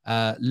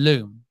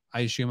 Loom.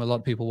 I assume a lot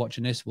of people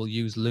watching this will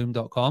use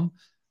loom.com.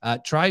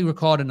 Try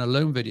recording a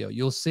Loom video.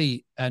 You'll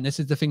see, and this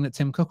is the thing that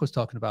Tim Cook was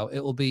talking about,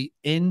 it will be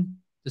in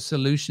the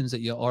solutions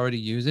that you're already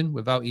using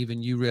without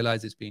even you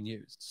realize it's being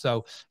used.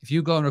 So if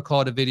you go and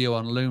record a video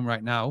on Loom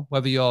right now,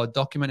 whether you're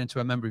documenting to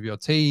a member of your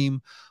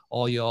team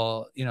or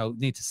you're, you know,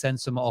 need to send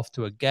some off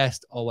to a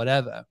guest or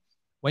whatever,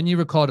 when you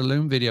record a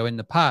Loom video in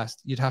the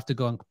past, you'd have to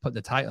go and put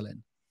the title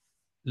in.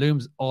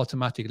 Loom's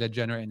automatically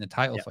generating the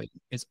title for you.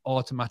 It's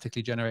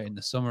automatically generating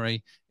the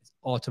summary. It's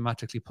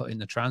automatically putting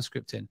the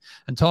transcript in.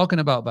 And talking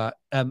about that,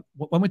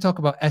 when we talk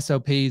about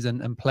SOPs and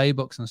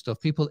playbooks and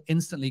stuff, people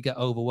instantly get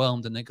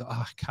overwhelmed and they go,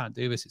 oh, I can't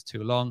do this. It's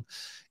too long.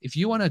 If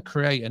you want to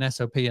create an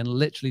SOP in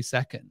literally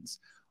seconds,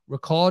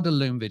 record a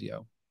Loom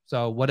video.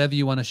 So whatever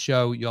you want to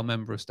show your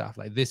member of staff,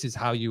 like this is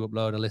how you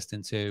upload a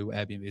listing to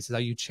Airbnb. This is how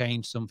you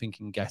change something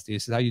in Guesty.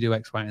 This is how you do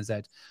X, Y, and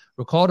Z.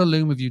 Record a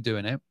Loom of you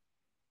doing it.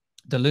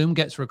 The Loom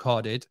gets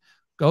recorded.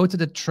 Go to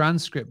the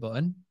transcript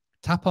button,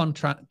 tap on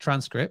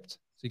transcript. So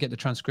you get the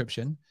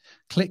transcription,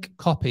 click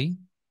copy,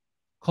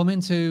 come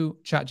into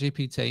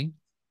ChatGPT,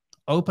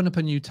 open up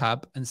a new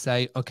tab and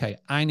say, okay,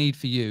 I need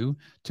for you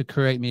to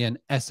create me an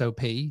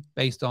SOP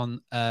based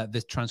on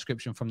this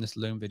transcription from this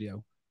Loom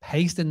video.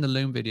 Paste in the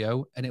Loom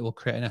video and it will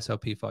create an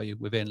SOP for you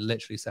within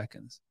literally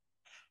seconds.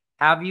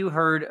 Have you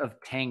heard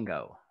of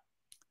Tango?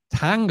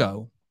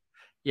 Tango?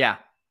 Yeah.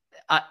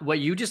 What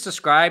you just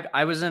described,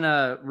 I was in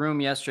a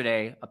room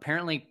yesterday.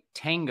 Apparently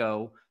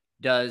Tango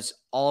does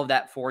all of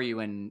that for you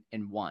in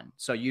one.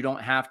 So you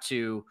don't have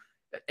to,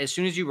 as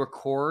soon as you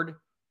record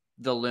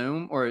the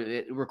Loom or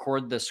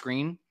record the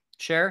screen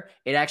share,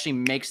 it actually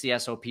makes the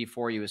SOP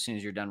for you as soon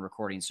as you're done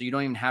recording. So you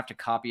don't even have to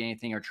copy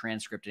anything or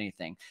transcript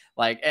anything.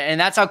 Like, and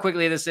that's how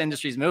quickly this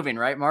industry is moving,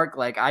 right, Mark?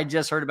 Like I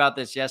just heard about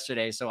this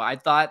yesterday. So I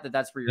thought that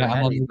that's where you're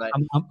heading. But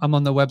I'm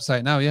on the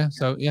website now. Yeah.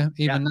 So yeah,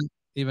 even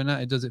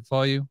that, it does it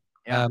for you.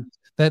 Yeah.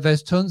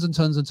 There's tons and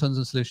tons and tons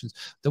of solutions.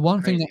 The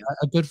one thing that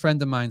a good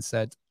friend of mine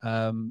said,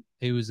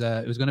 he was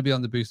going to be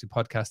on the Boosted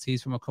podcast.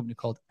 He's from a company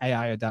called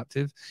AI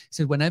Adaptive. He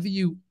said, whenever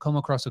you come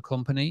across a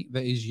company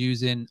that is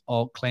using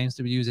or claims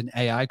to be using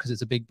AI, because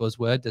it's a big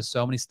buzzword, there's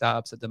so many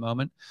startups at the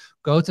moment,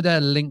 go to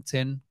their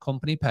LinkedIn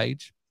company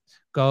page,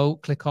 go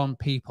click on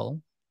people,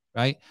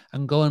 right?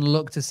 And go and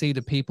look to see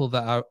the people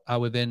that are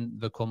within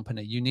the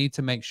company. You need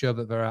to make sure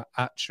that there are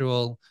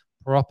actual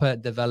proper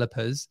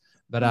developers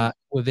that are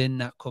within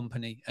that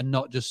company and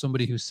not just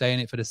somebody who's saying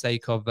it for the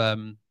sake of,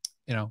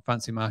 you know,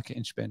 fancy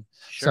marketing spin.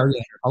 Sure, so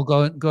yeah, I'll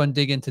go and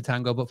dig into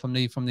Tango, but from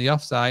the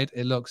offside,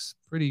 it looks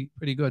pretty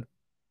good.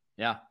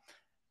 Yeah.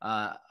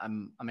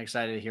 I'm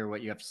excited to hear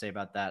what you have to say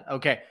about that.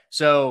 Okay.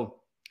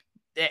 So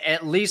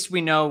at least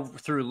we know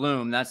through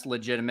Loom, that's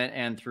legitimate.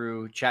 And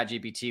through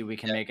ChatGPT, we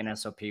can make an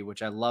SOP,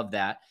 which I love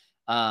that.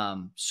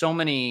 So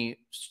many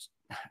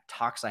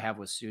talks I have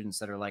with students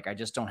that are like, I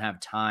just don't have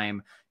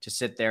time to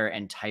sit there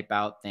and type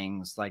out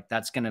things. Like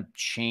that's going to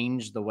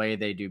change the way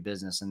they do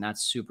business. And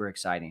that's super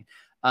exciting.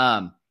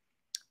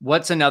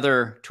 What's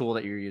another tool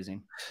that you're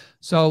using?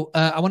 So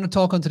I want to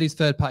talk onto these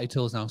third-party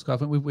tools now. So I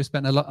think we've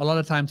spent a lot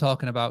of time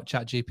talking about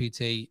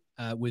ChatGPT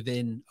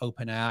within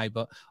OpenAI,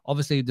 but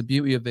obviously the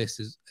beauty of this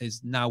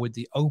is now with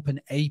the Open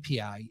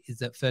API is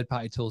that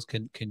third-party tools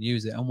can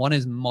use it, and one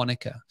is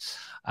Monica.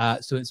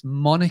 So it's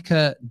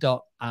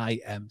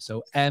Monica.im.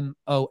 So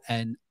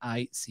MONICA.im,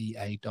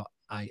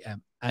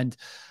 and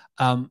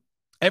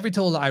every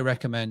tool that I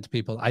recommend to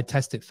people, I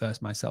test it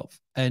first myself.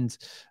 And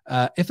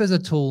if there's a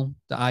tool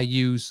that I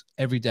use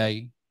every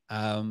day,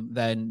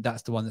 then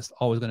that's the one that's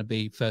always going to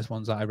be first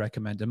ones that I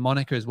recommend. And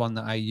Monica is one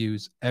that I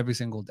use every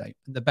single day.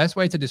 And the best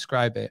way to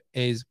describe it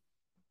is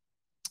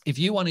If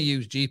you want to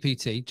use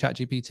GPT,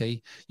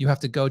 ChatGPT, you have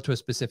to go to a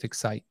specific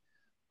site.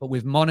 But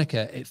with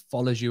Monica, it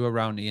follows you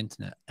around the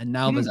internet. And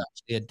now there's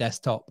actually a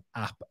desktop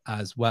app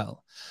as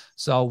well.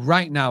 So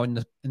right now in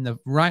the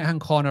right-hand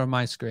corner of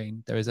my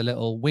screen, there is a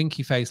little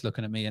winky face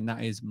looking at me, and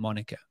that is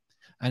Monica.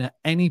 And at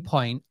any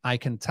point, I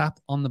can tap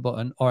on the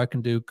button, or I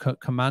can do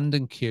Command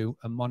and Q,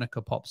 and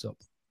Monica pops up.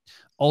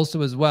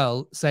 Also, as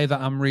well, say that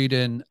I'm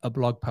reading a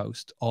blog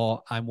post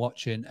or I'm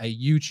watching a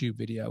YouTube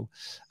video.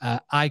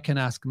 I can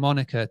ask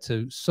Monica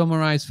to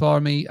summarize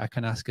for me. I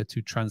can ask her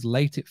to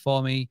translate it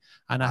for me,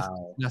 and I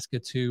can ask her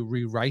to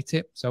rewrite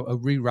it. So a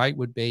rewrite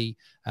would be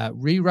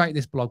rewrite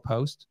this blog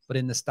post, but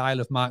in the style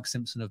of Mark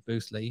Simpson of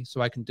Boostly.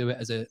 So I can do it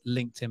as a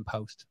LinkedIn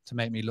post to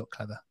make me look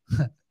clever,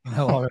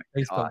 or a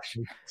Facebook post.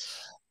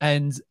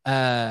 And,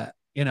 it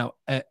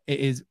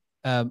is,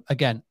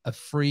 again, a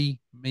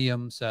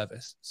freemium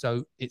service.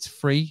 So it's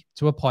free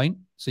to a point.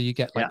 So you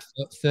get like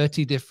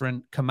 30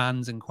 different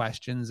commands and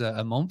questions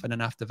a month. And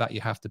then after that, you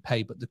have to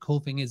pay. But the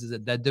cool thing is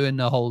that they're doing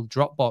the whole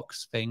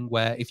Dropbox thing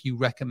where if you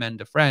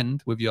recommend a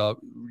friend with your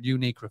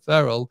unique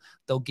referral,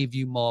 they'll give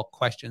you more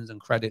questions and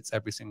credits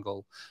every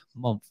single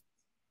month.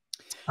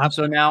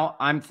 So now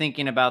I'm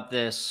thinking about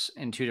this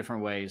in two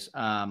different ways.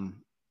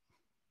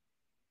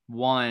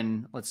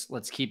 One,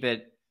 let's keep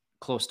it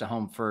close to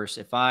home first.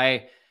 If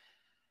I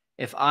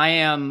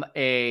am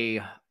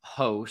a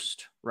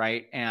host,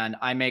 right, and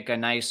I make a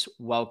nice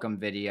welcome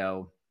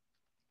video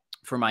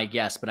for my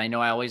guests, but I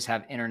know I always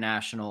have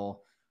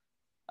international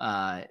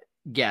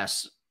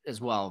guests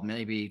as well,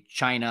 maybe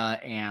China,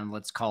 and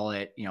let's call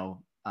it,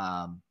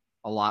 a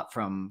lot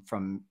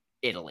from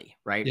Italy,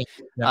 right?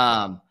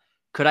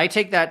 Could I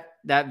take that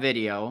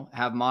video,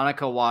 have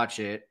Monica watch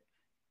it,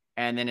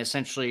 and then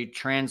essentially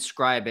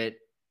transcribe it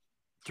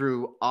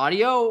through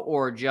audio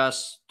or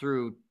just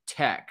through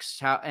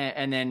text?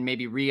 And then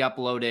maybe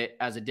re-upload it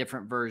as a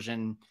different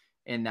version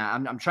in that?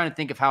 I'm trying to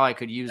think of how I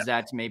could use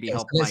that to maybe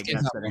help my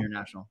guests that are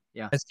international.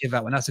 Yeah. Let's give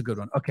that one. That's a good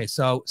one. Okay.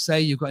 So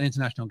say you've got an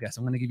international guest.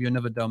 I'm going to give you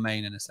another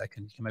domain in a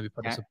second. You can maybe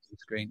put this up on the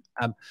screen.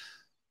 You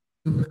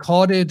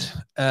recorded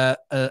a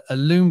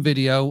Loom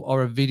video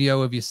or a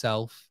video of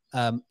yourself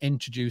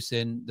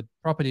introducing the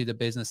property of the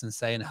business and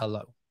saying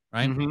hello,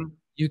 right?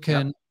 You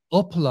can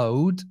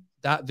upload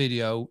that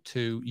video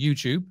to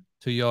YouTube,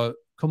 to your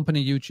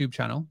company YouTube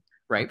channel.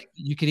 Right.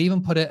 You could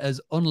even put it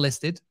as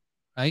unlisted,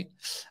 right?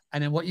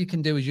 And then what you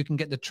can do is you can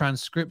get the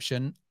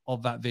transcription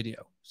of that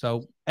video.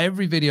 So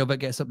every video that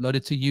gets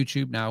uploaded to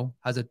YouTube now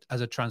has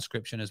a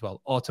transcription as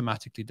well,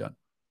 automatically done.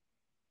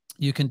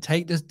 You can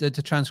take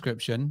the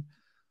transcription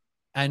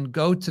and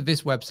go to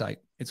this website.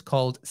 It's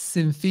called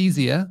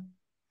Synthesia.io.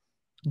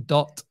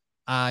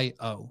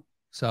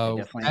 So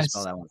definitely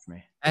spell that one for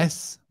me.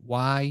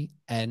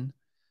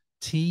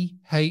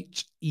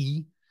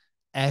 SYNTHESIA.io.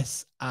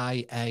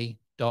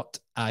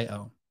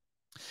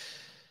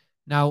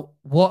 Now,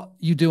 what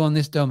you do on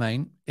this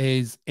domain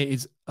is it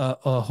is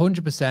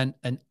 100%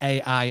 an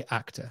AI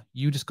actor.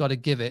 You just got to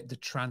give it the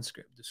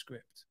transcript, the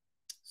script.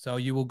 So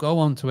you will go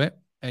onto it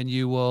and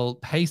you will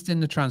paste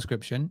in the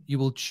transcription. You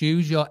will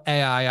choose your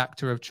AI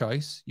actor of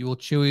choice. You will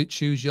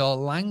choose your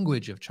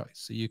language of choice.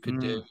 So you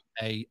could do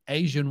a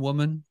Asian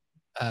woman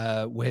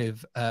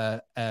with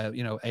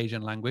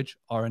Asian language,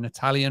 or an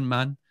Italian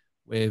man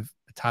with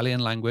Italian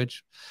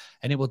language,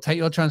 and it will take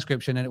your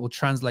transcription and it will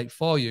translate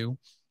for you,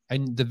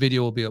 and the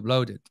video will be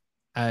uploaded.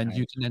 And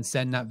you can then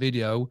send that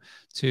video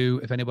to,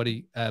 if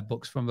anybody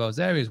books from those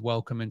areas,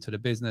 welcome into the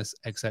business,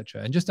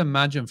 etc. And just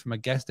imagine from a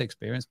guest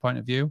experience point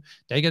of view,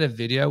 they get a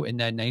video in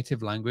their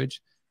native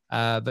language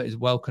that is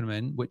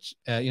welcoming, which,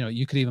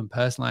 you could even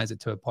personalize it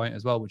to a point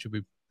as well, which would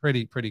be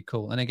pretty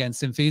cool. And again,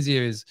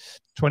 Synthesia is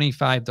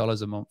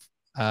 $25 a month.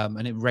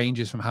 And it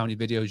ranges from how many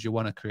videos you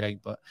want to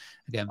create. But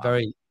again,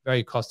 very,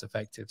 very cost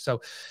effective.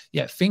 So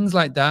yeah, things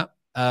like that,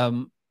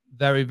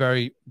 very,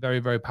 very, very,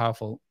 very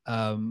powerful.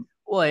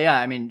 Well, yeah,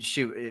 I mean,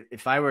 shoot,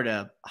 if I were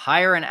to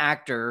hire an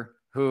actor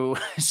who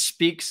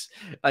speaks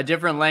a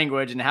different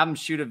language and have him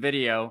shoot a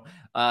video,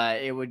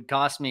 it would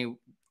cost me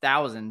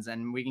thousands,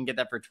 and we can get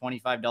that for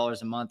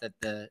 $25 a month at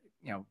the,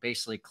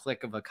 basically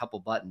click of a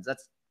couple buttons.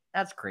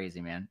 That's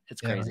crazy, man.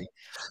 It's crazy.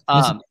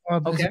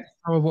 Okay.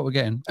 What we're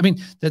getting. I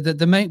mean,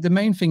 the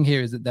main thing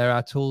here is that there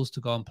are tools to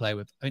go and play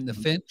with. I mean, the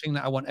thing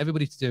that I want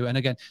everybody to do, and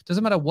again,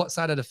 doesn't matter what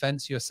side of the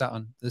fence you're sat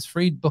on. There's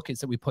 3 buckets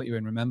that we put you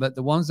in. Remember,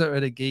 the ones that are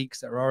the geeks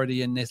that are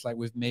already in this, like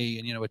with me,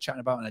 and we're chatting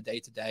about on a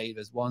day-to-day.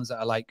 There's ones that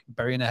are like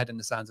burying their head in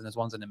the sands, and there's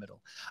ones in the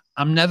middle.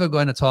 I'm never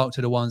going to talk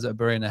to the ones that are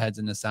burying their heads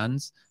in the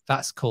sands.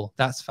 That's cool.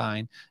 That's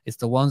fine. It's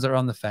the ones that are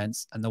on the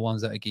fence and the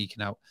ones that are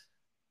geeking out.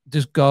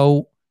 Just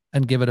go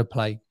and give it a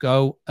play.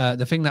 Go.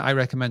 The thing that I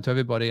recommend to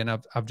everybody, and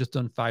I've just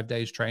done 5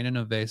 days training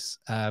of this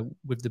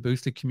with the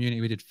Boostly community.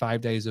 We did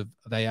 5 days of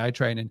AI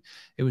training.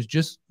 It was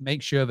just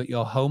make sure that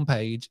your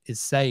homepage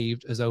is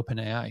saved as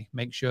OpenAI.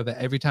 Make sure that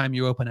every time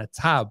you open a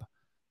tab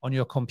on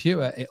your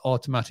computer, it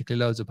automatically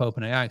loads up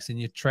OpenAI. So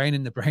you're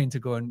training the brain to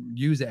go and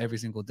use it every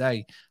single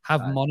day.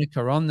 Have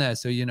Monica on there,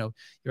 so you're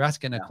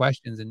asking her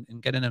questions and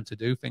getting them to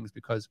do things,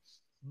 because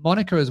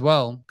Monica as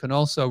well can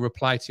also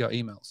reply to your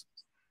emails.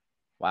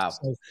 Wow.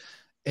 So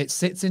it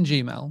sits in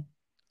Gmail.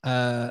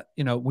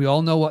 You know, we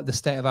all know what the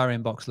state of our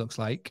inbox looks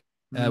like.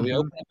 We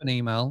open up an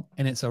email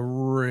and it's a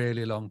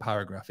really long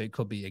paragraph. It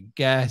could be a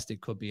guest,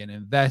 it could be an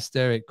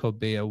investor, it could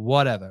be a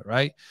whatever,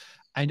 right?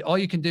 And all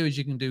you can do is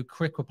you can do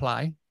quick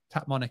reply,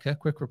 tap Monica,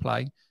 quick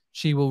reply.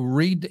 She will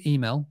read the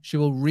email. She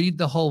will read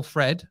the whole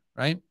thread,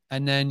 right?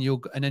 And then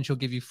she'll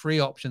give you 3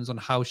 options on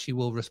how she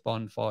will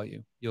respond for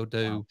you. You'll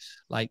do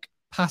like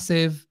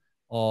passive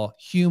or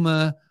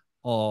humor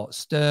or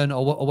stern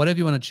or whatever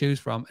you want to choose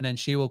from. And then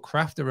she will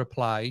craft a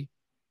reply.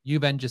 You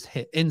then just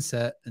hit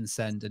insert and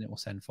send, and it will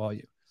send for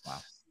you. Wow.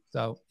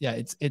 So yeah,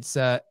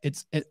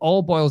 it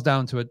all boils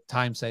down to a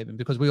time saving,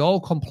 because we all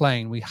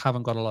complain we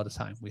haven't got a lot of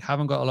time. We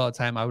haven't got a lot of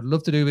time. I would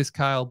love to do this,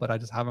 Kyle, but I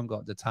just haven't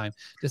got the time.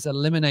 This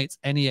eliminates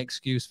any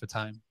excuse for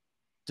time.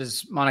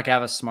 Does Monica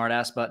have a smart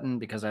ass button?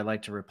 Because I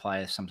like to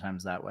reply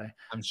sometimes that way.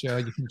 I'm sure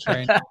you can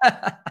train.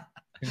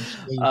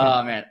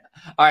 Oh man.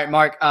 All right,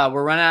 Mark,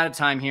 we're running out of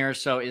time here.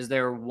 So is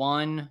there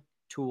one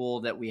tool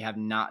that we have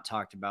not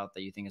talked about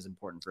that you think is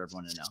important for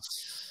everyone to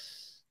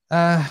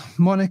know?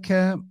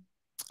 Monica,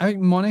 I think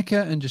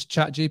Monica and just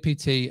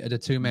ChatGPT are the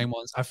 2 main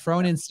ones. I've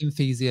thrown in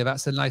Synthesia.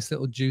 That's a nice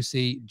little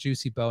juicy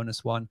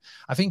bonus one.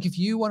 I think if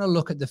you want to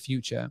look at the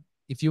future,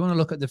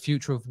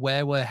 of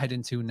where we're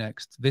heading to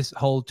next, this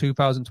whole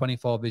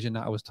 2024 vision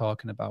that I was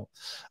talking about,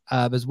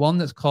 there's one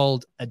that's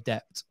called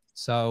Adept.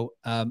 So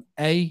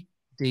adept.ai.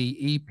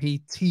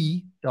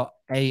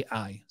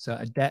 So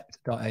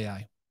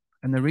adept.ai.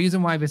 And the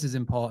reason why this is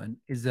important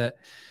is that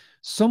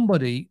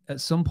somebody at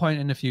some point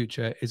in the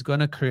future is going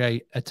to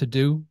create a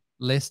to-do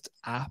list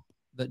app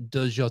that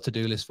does your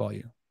to-do list for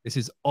you. This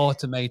is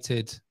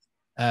automated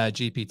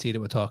GPT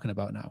that we're talking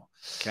about now.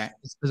 Okay.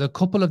 There's a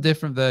couple of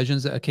different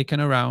versions that are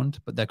kicking around,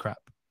 but they're crap.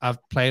 I've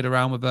played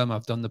around with them.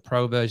 I've done the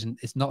pro version.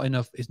 It's not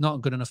enough. It's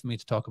not good enough for me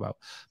to talk about.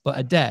 But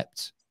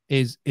Adept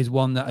is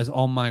one that is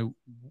on my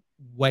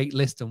wait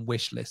list and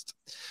wish list.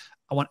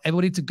 I want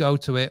everybody to go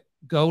to it.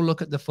 Go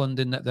look at the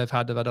funding that they've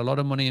had. They've had a lot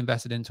of money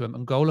invested into them,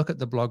 and go look at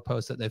the blog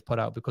posts that they've put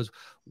out, because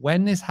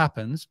when this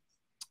happens,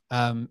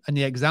 and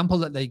the example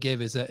that they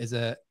give is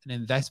an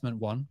investment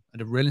one,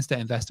 and a real estate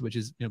investor, which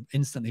is, you know,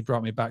 instantly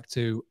brought me back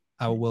to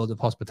our world of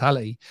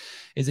hospitality,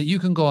 is that you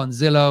can go on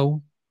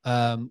Zillow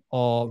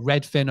or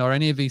Redfin or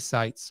any of these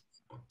sites,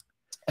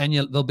 and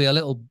there'll be a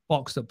little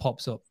box that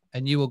pops up,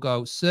 and you will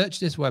go search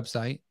this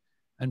website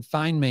and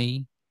find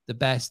me the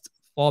best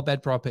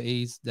 4-bed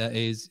properties that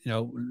is, you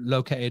know,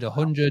 located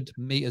 100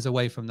 meters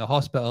away from the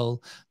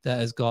hospital, that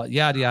has got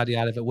yada yada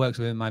yada, that works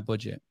within my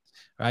budget.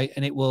 Right.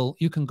 And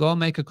you can go and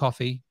make a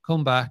coffee,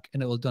 come back,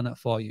 and it will done it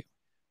for you.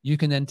 You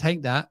can then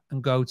take that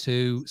and go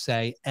to,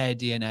 say,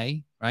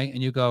 AirDNA, right?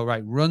 And you go,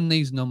 right, run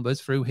these numbers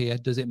through here.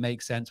 Does it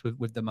make sense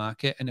with the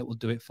market? And it will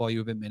do it for you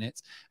within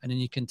minutes. And then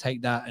you can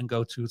take that and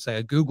go to, say,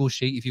 a Google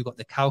sheet, if you've got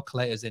the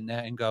calculators in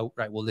there, and go,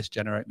 right, will this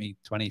generate me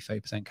 20,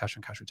 30% cash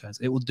on cash returns?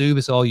 It will do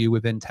this all you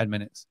within 10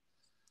 minutes.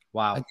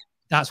 Wow. And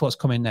that's what's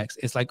coming next.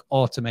 It's like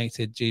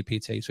automated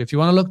GPT. So if you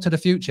want to look to the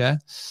future,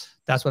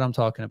 that's what I'm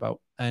talking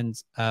about. And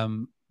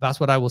that's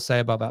what I will say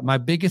about that. My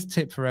biggest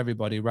tip for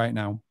everybody right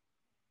now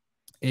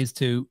is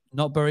to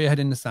not bury your head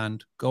in the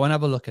sand. Go and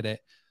have a look at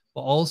it,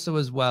 but also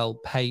as well,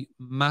 pay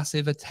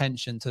massive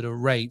attention to the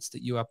rates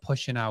that you are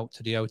pushing out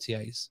to the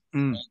OTAs.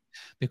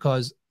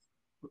 Because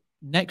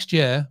next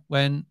year,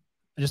 when,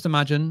 just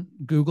imagine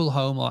Google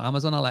Home or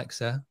Amazon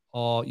Alexa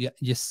or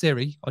your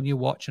Siri on your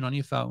watch and on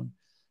your phone,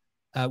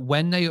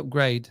 when they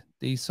upgrade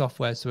these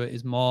software so it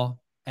is more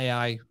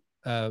AI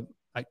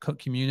like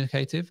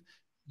communicative,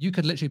 you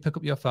could literally pick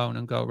up your phone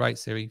and go, right,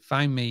 Siri,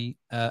 find me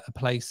a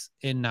place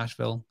in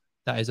Nashville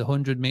that is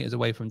 100 meters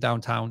away from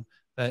downtown.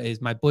 That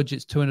is, my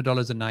budget's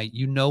 $200 a night.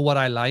 You know what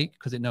I like,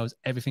 because it knows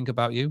everything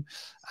about you.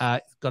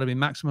 It's got to be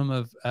maximum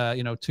of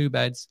 2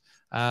 beds.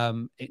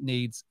 It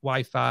needs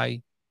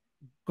Wi-Fi.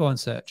 Go and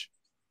search,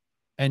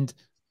 and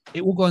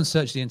it will go and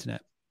search the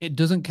internet. It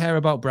doesn't care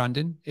about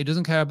branding. It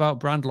doesn't care about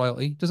brand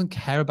loyalty. It doesn't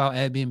care about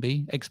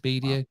Airbnb,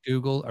 Expedia,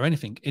 Google, or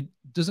anything. It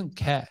doesn't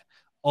care.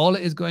 All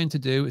it is going to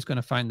do is going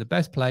to find the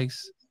best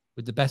place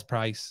with the best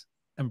price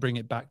and bring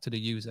it back to the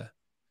user.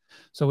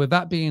 So with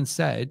that being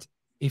said,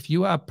 if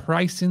you are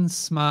pricing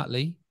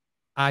smartly,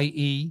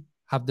 i.e.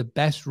 have the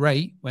best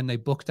rate when they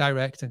book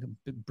direct, and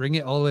bring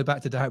it all the way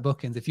back to direct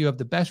bookings. If you have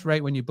the best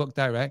rate when you book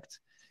direct,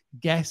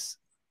 guess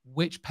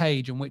which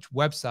page and which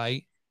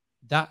website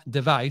that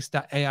device,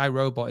 that AI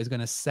robot, is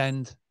going to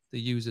send the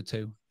user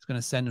to. It's going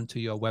to send them to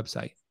your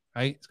website,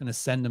 right? It's going to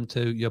send them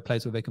to your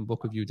place where they can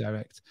book with you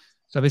direct.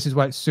 So this is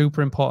why it's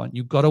super important.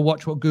 You've got to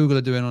watch what Google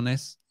are doing on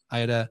this. I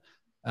had a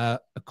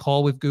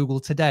call with Google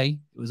today.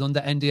 It was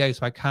under NDA,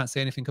 so I can't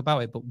say anything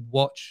about it, but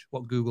watch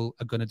what Google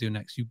are going to do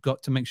next. You've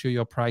got to make sure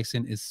your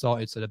pricing is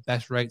sorted, so the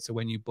best rates are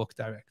when you book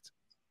direct.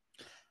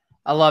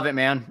 I love it,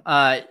 man.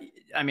 I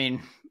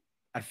mean,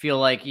 I feel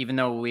like even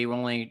though we were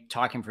only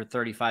talking for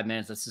 35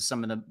 minutes, this is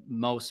some of the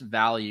most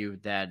value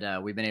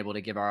that we've been able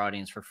to give our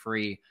audience for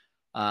free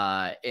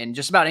in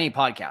just about any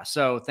podcast.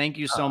 So thank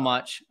you so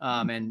much.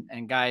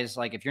 And guys,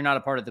 like, if you're not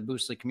a part of the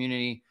Boostly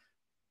community,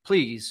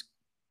 please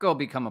go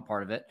become a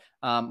part of it.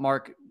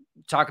 Mark,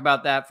 talk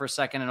about that for a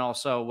second. And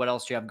also what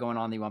else do you have going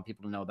on that you want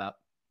people to know about?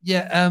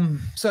 Yeah.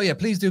 So yeah,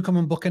 please do come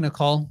and book in a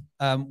call.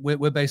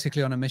 We're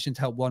basically on a mission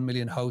to help 1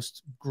 million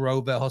hosts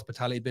grow their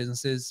hospitality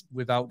businesses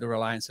without the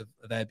reliance of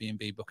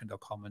Airbnb,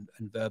 Booking.com, and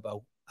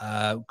Vrbo.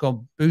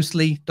 Go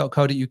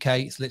boostly.co.uk.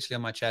 It's literally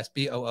on my chest.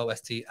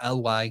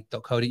 boostly.co.uk.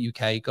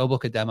 Go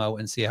book a demo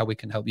and see how we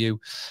can help you.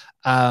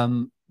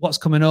 What's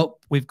coming up?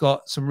 We've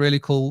got some really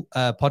cool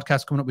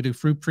podcasts coming up. We do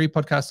free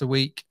podcasts a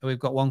week. We've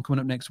got one coming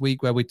up next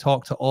week where we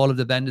talk to all of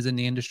the vendors in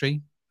the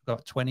industry. We've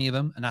got 20 of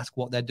them and ask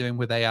what they're doing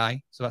with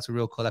AI. So that's a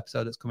real cool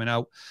episode that's coming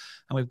out.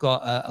 And we've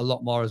got a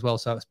lot more as well.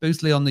 So it's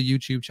Boostly on the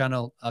YouTube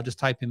channel. I'll just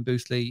type in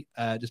Boostly,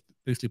 just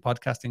Boostly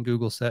podcast in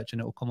Google search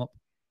and it will come up.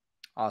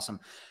 Awesome.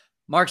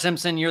 Mark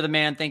Simpson, you're the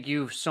man. Thank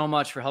you so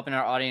much for helping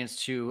our audience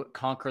to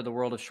conquer the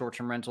world of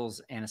short-term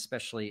rentals and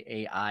especially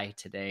AI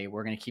today.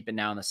 We're going to keep it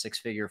now in the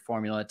six-figure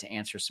formula to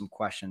answer some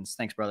questions.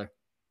 Thanks, brother.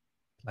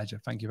 Pleasure.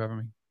 Thank you for having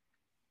me.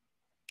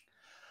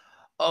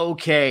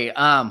 Okay.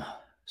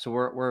 So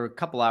we're a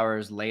couple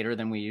hours later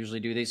than we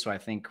usually do these. So I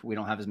think we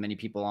don't have as many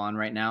people on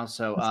right now.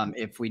 So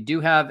if we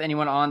do have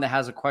anyone on that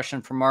has a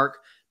question for Mark,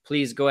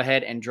 please go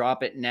ahead and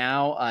drop it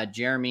now.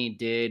 Jeremy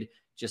did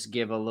just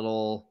give a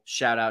little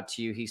shout out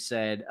to you. He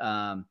said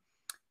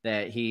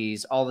that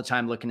he's all the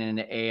time looking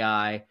into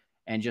AI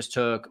and just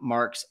took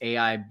Mark's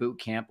AI boot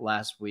camp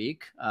last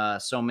week.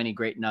 So many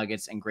great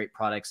nuggets and great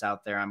products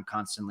out there. I'm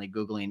constantly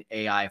Googling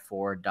AI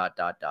for ...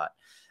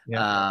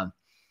 Yeah.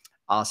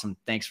 Awesome.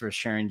 Thanks for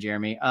sharing,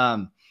 Jeremy.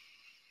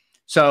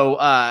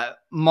 So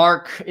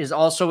Mark is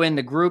also in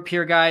the group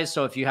here, guys.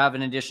 So if you have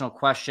an additional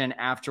question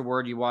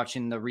afterward, you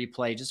watching the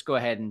replay, just go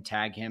ahead and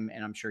tag him,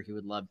 and I'm sure he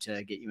would love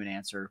to get you an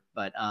answer.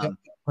 But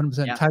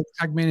 100%. Yeah.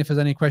 Tag me in if there's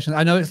any questions.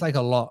 I know it's like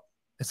a lot.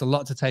 It's a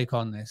lot to take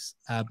on this,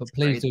 but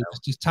please do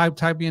just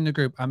tag me in the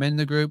group. I'm in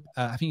the group.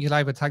 I think you'll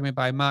either tag me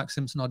by Mark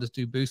Simpson or just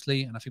do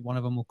Boostly, and I think one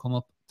of them will come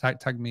up.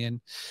 Tag me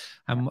in,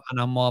 and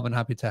I'm more than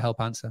happy to help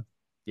answer.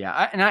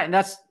 Yeah, and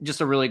that's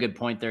just a really good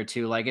point there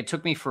too. Like it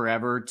took me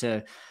forever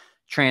to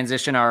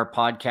transition our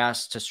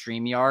podcast to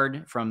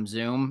StreamYard from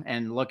Zoom,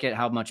 and look at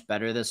how much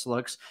better this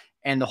looks.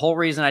 And the whole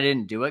reason I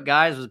didn't do it,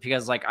 guys, was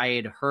because like I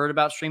had heard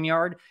about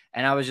StreamYard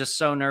and I was just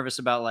so nervous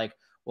about like,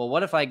 well,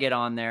 what if I get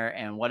on there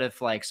and what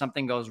if like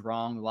something goes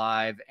wrong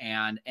live?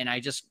 And I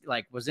just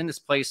like was in this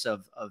place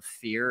of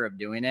fear of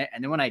doing it.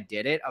 And then when I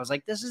did it, I was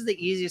like, this is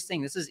the easiest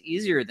thing. This is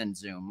easier than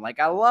Zoom. Like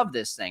I love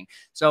this thing.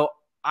 So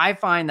I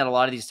find that a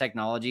lot of these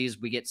technologies,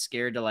 we get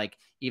scared to like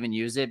even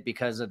use it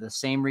because of the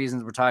same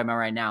reasons we're talking about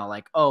right now.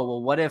 Like, oh,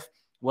 well, what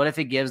if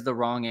it gives the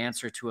wrong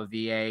answer to a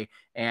VA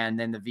and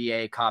then the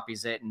VA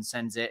copies it and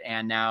sends it?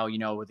 And now, you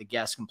know, the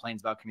guest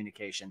complains about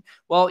communication.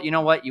 Well, you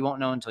know what? You won't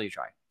know until you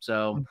try.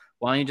 So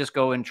why don't you just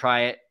go and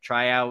try it,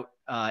 try out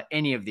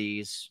any of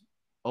these: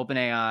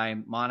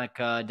 OpenAI,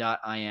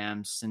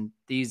 Monica.im,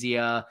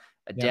 Synthesia,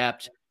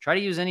 Adept. Try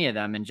to use any of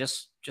them and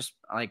just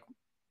like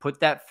put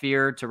that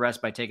fear to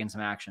rest by taking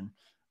some action.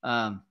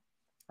 All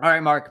right,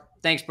 Mark,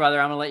 thanks, brother.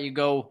 I'm gonna let you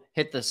go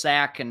hit the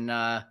sack and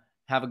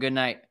have a good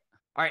night.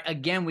 All right,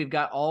 again, we've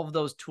got all of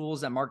those tools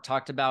that Mark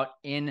talked about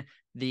in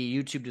the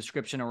YouTube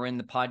description or in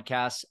the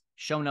podcast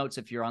show notes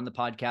if you're on the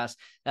podcast.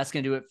 That's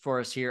going to do it for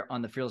us here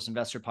on the Fearless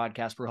Investor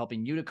Podcast. We're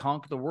helping you to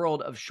conquer the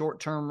world of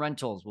short-term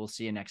rentals. We'll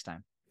see you next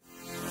time.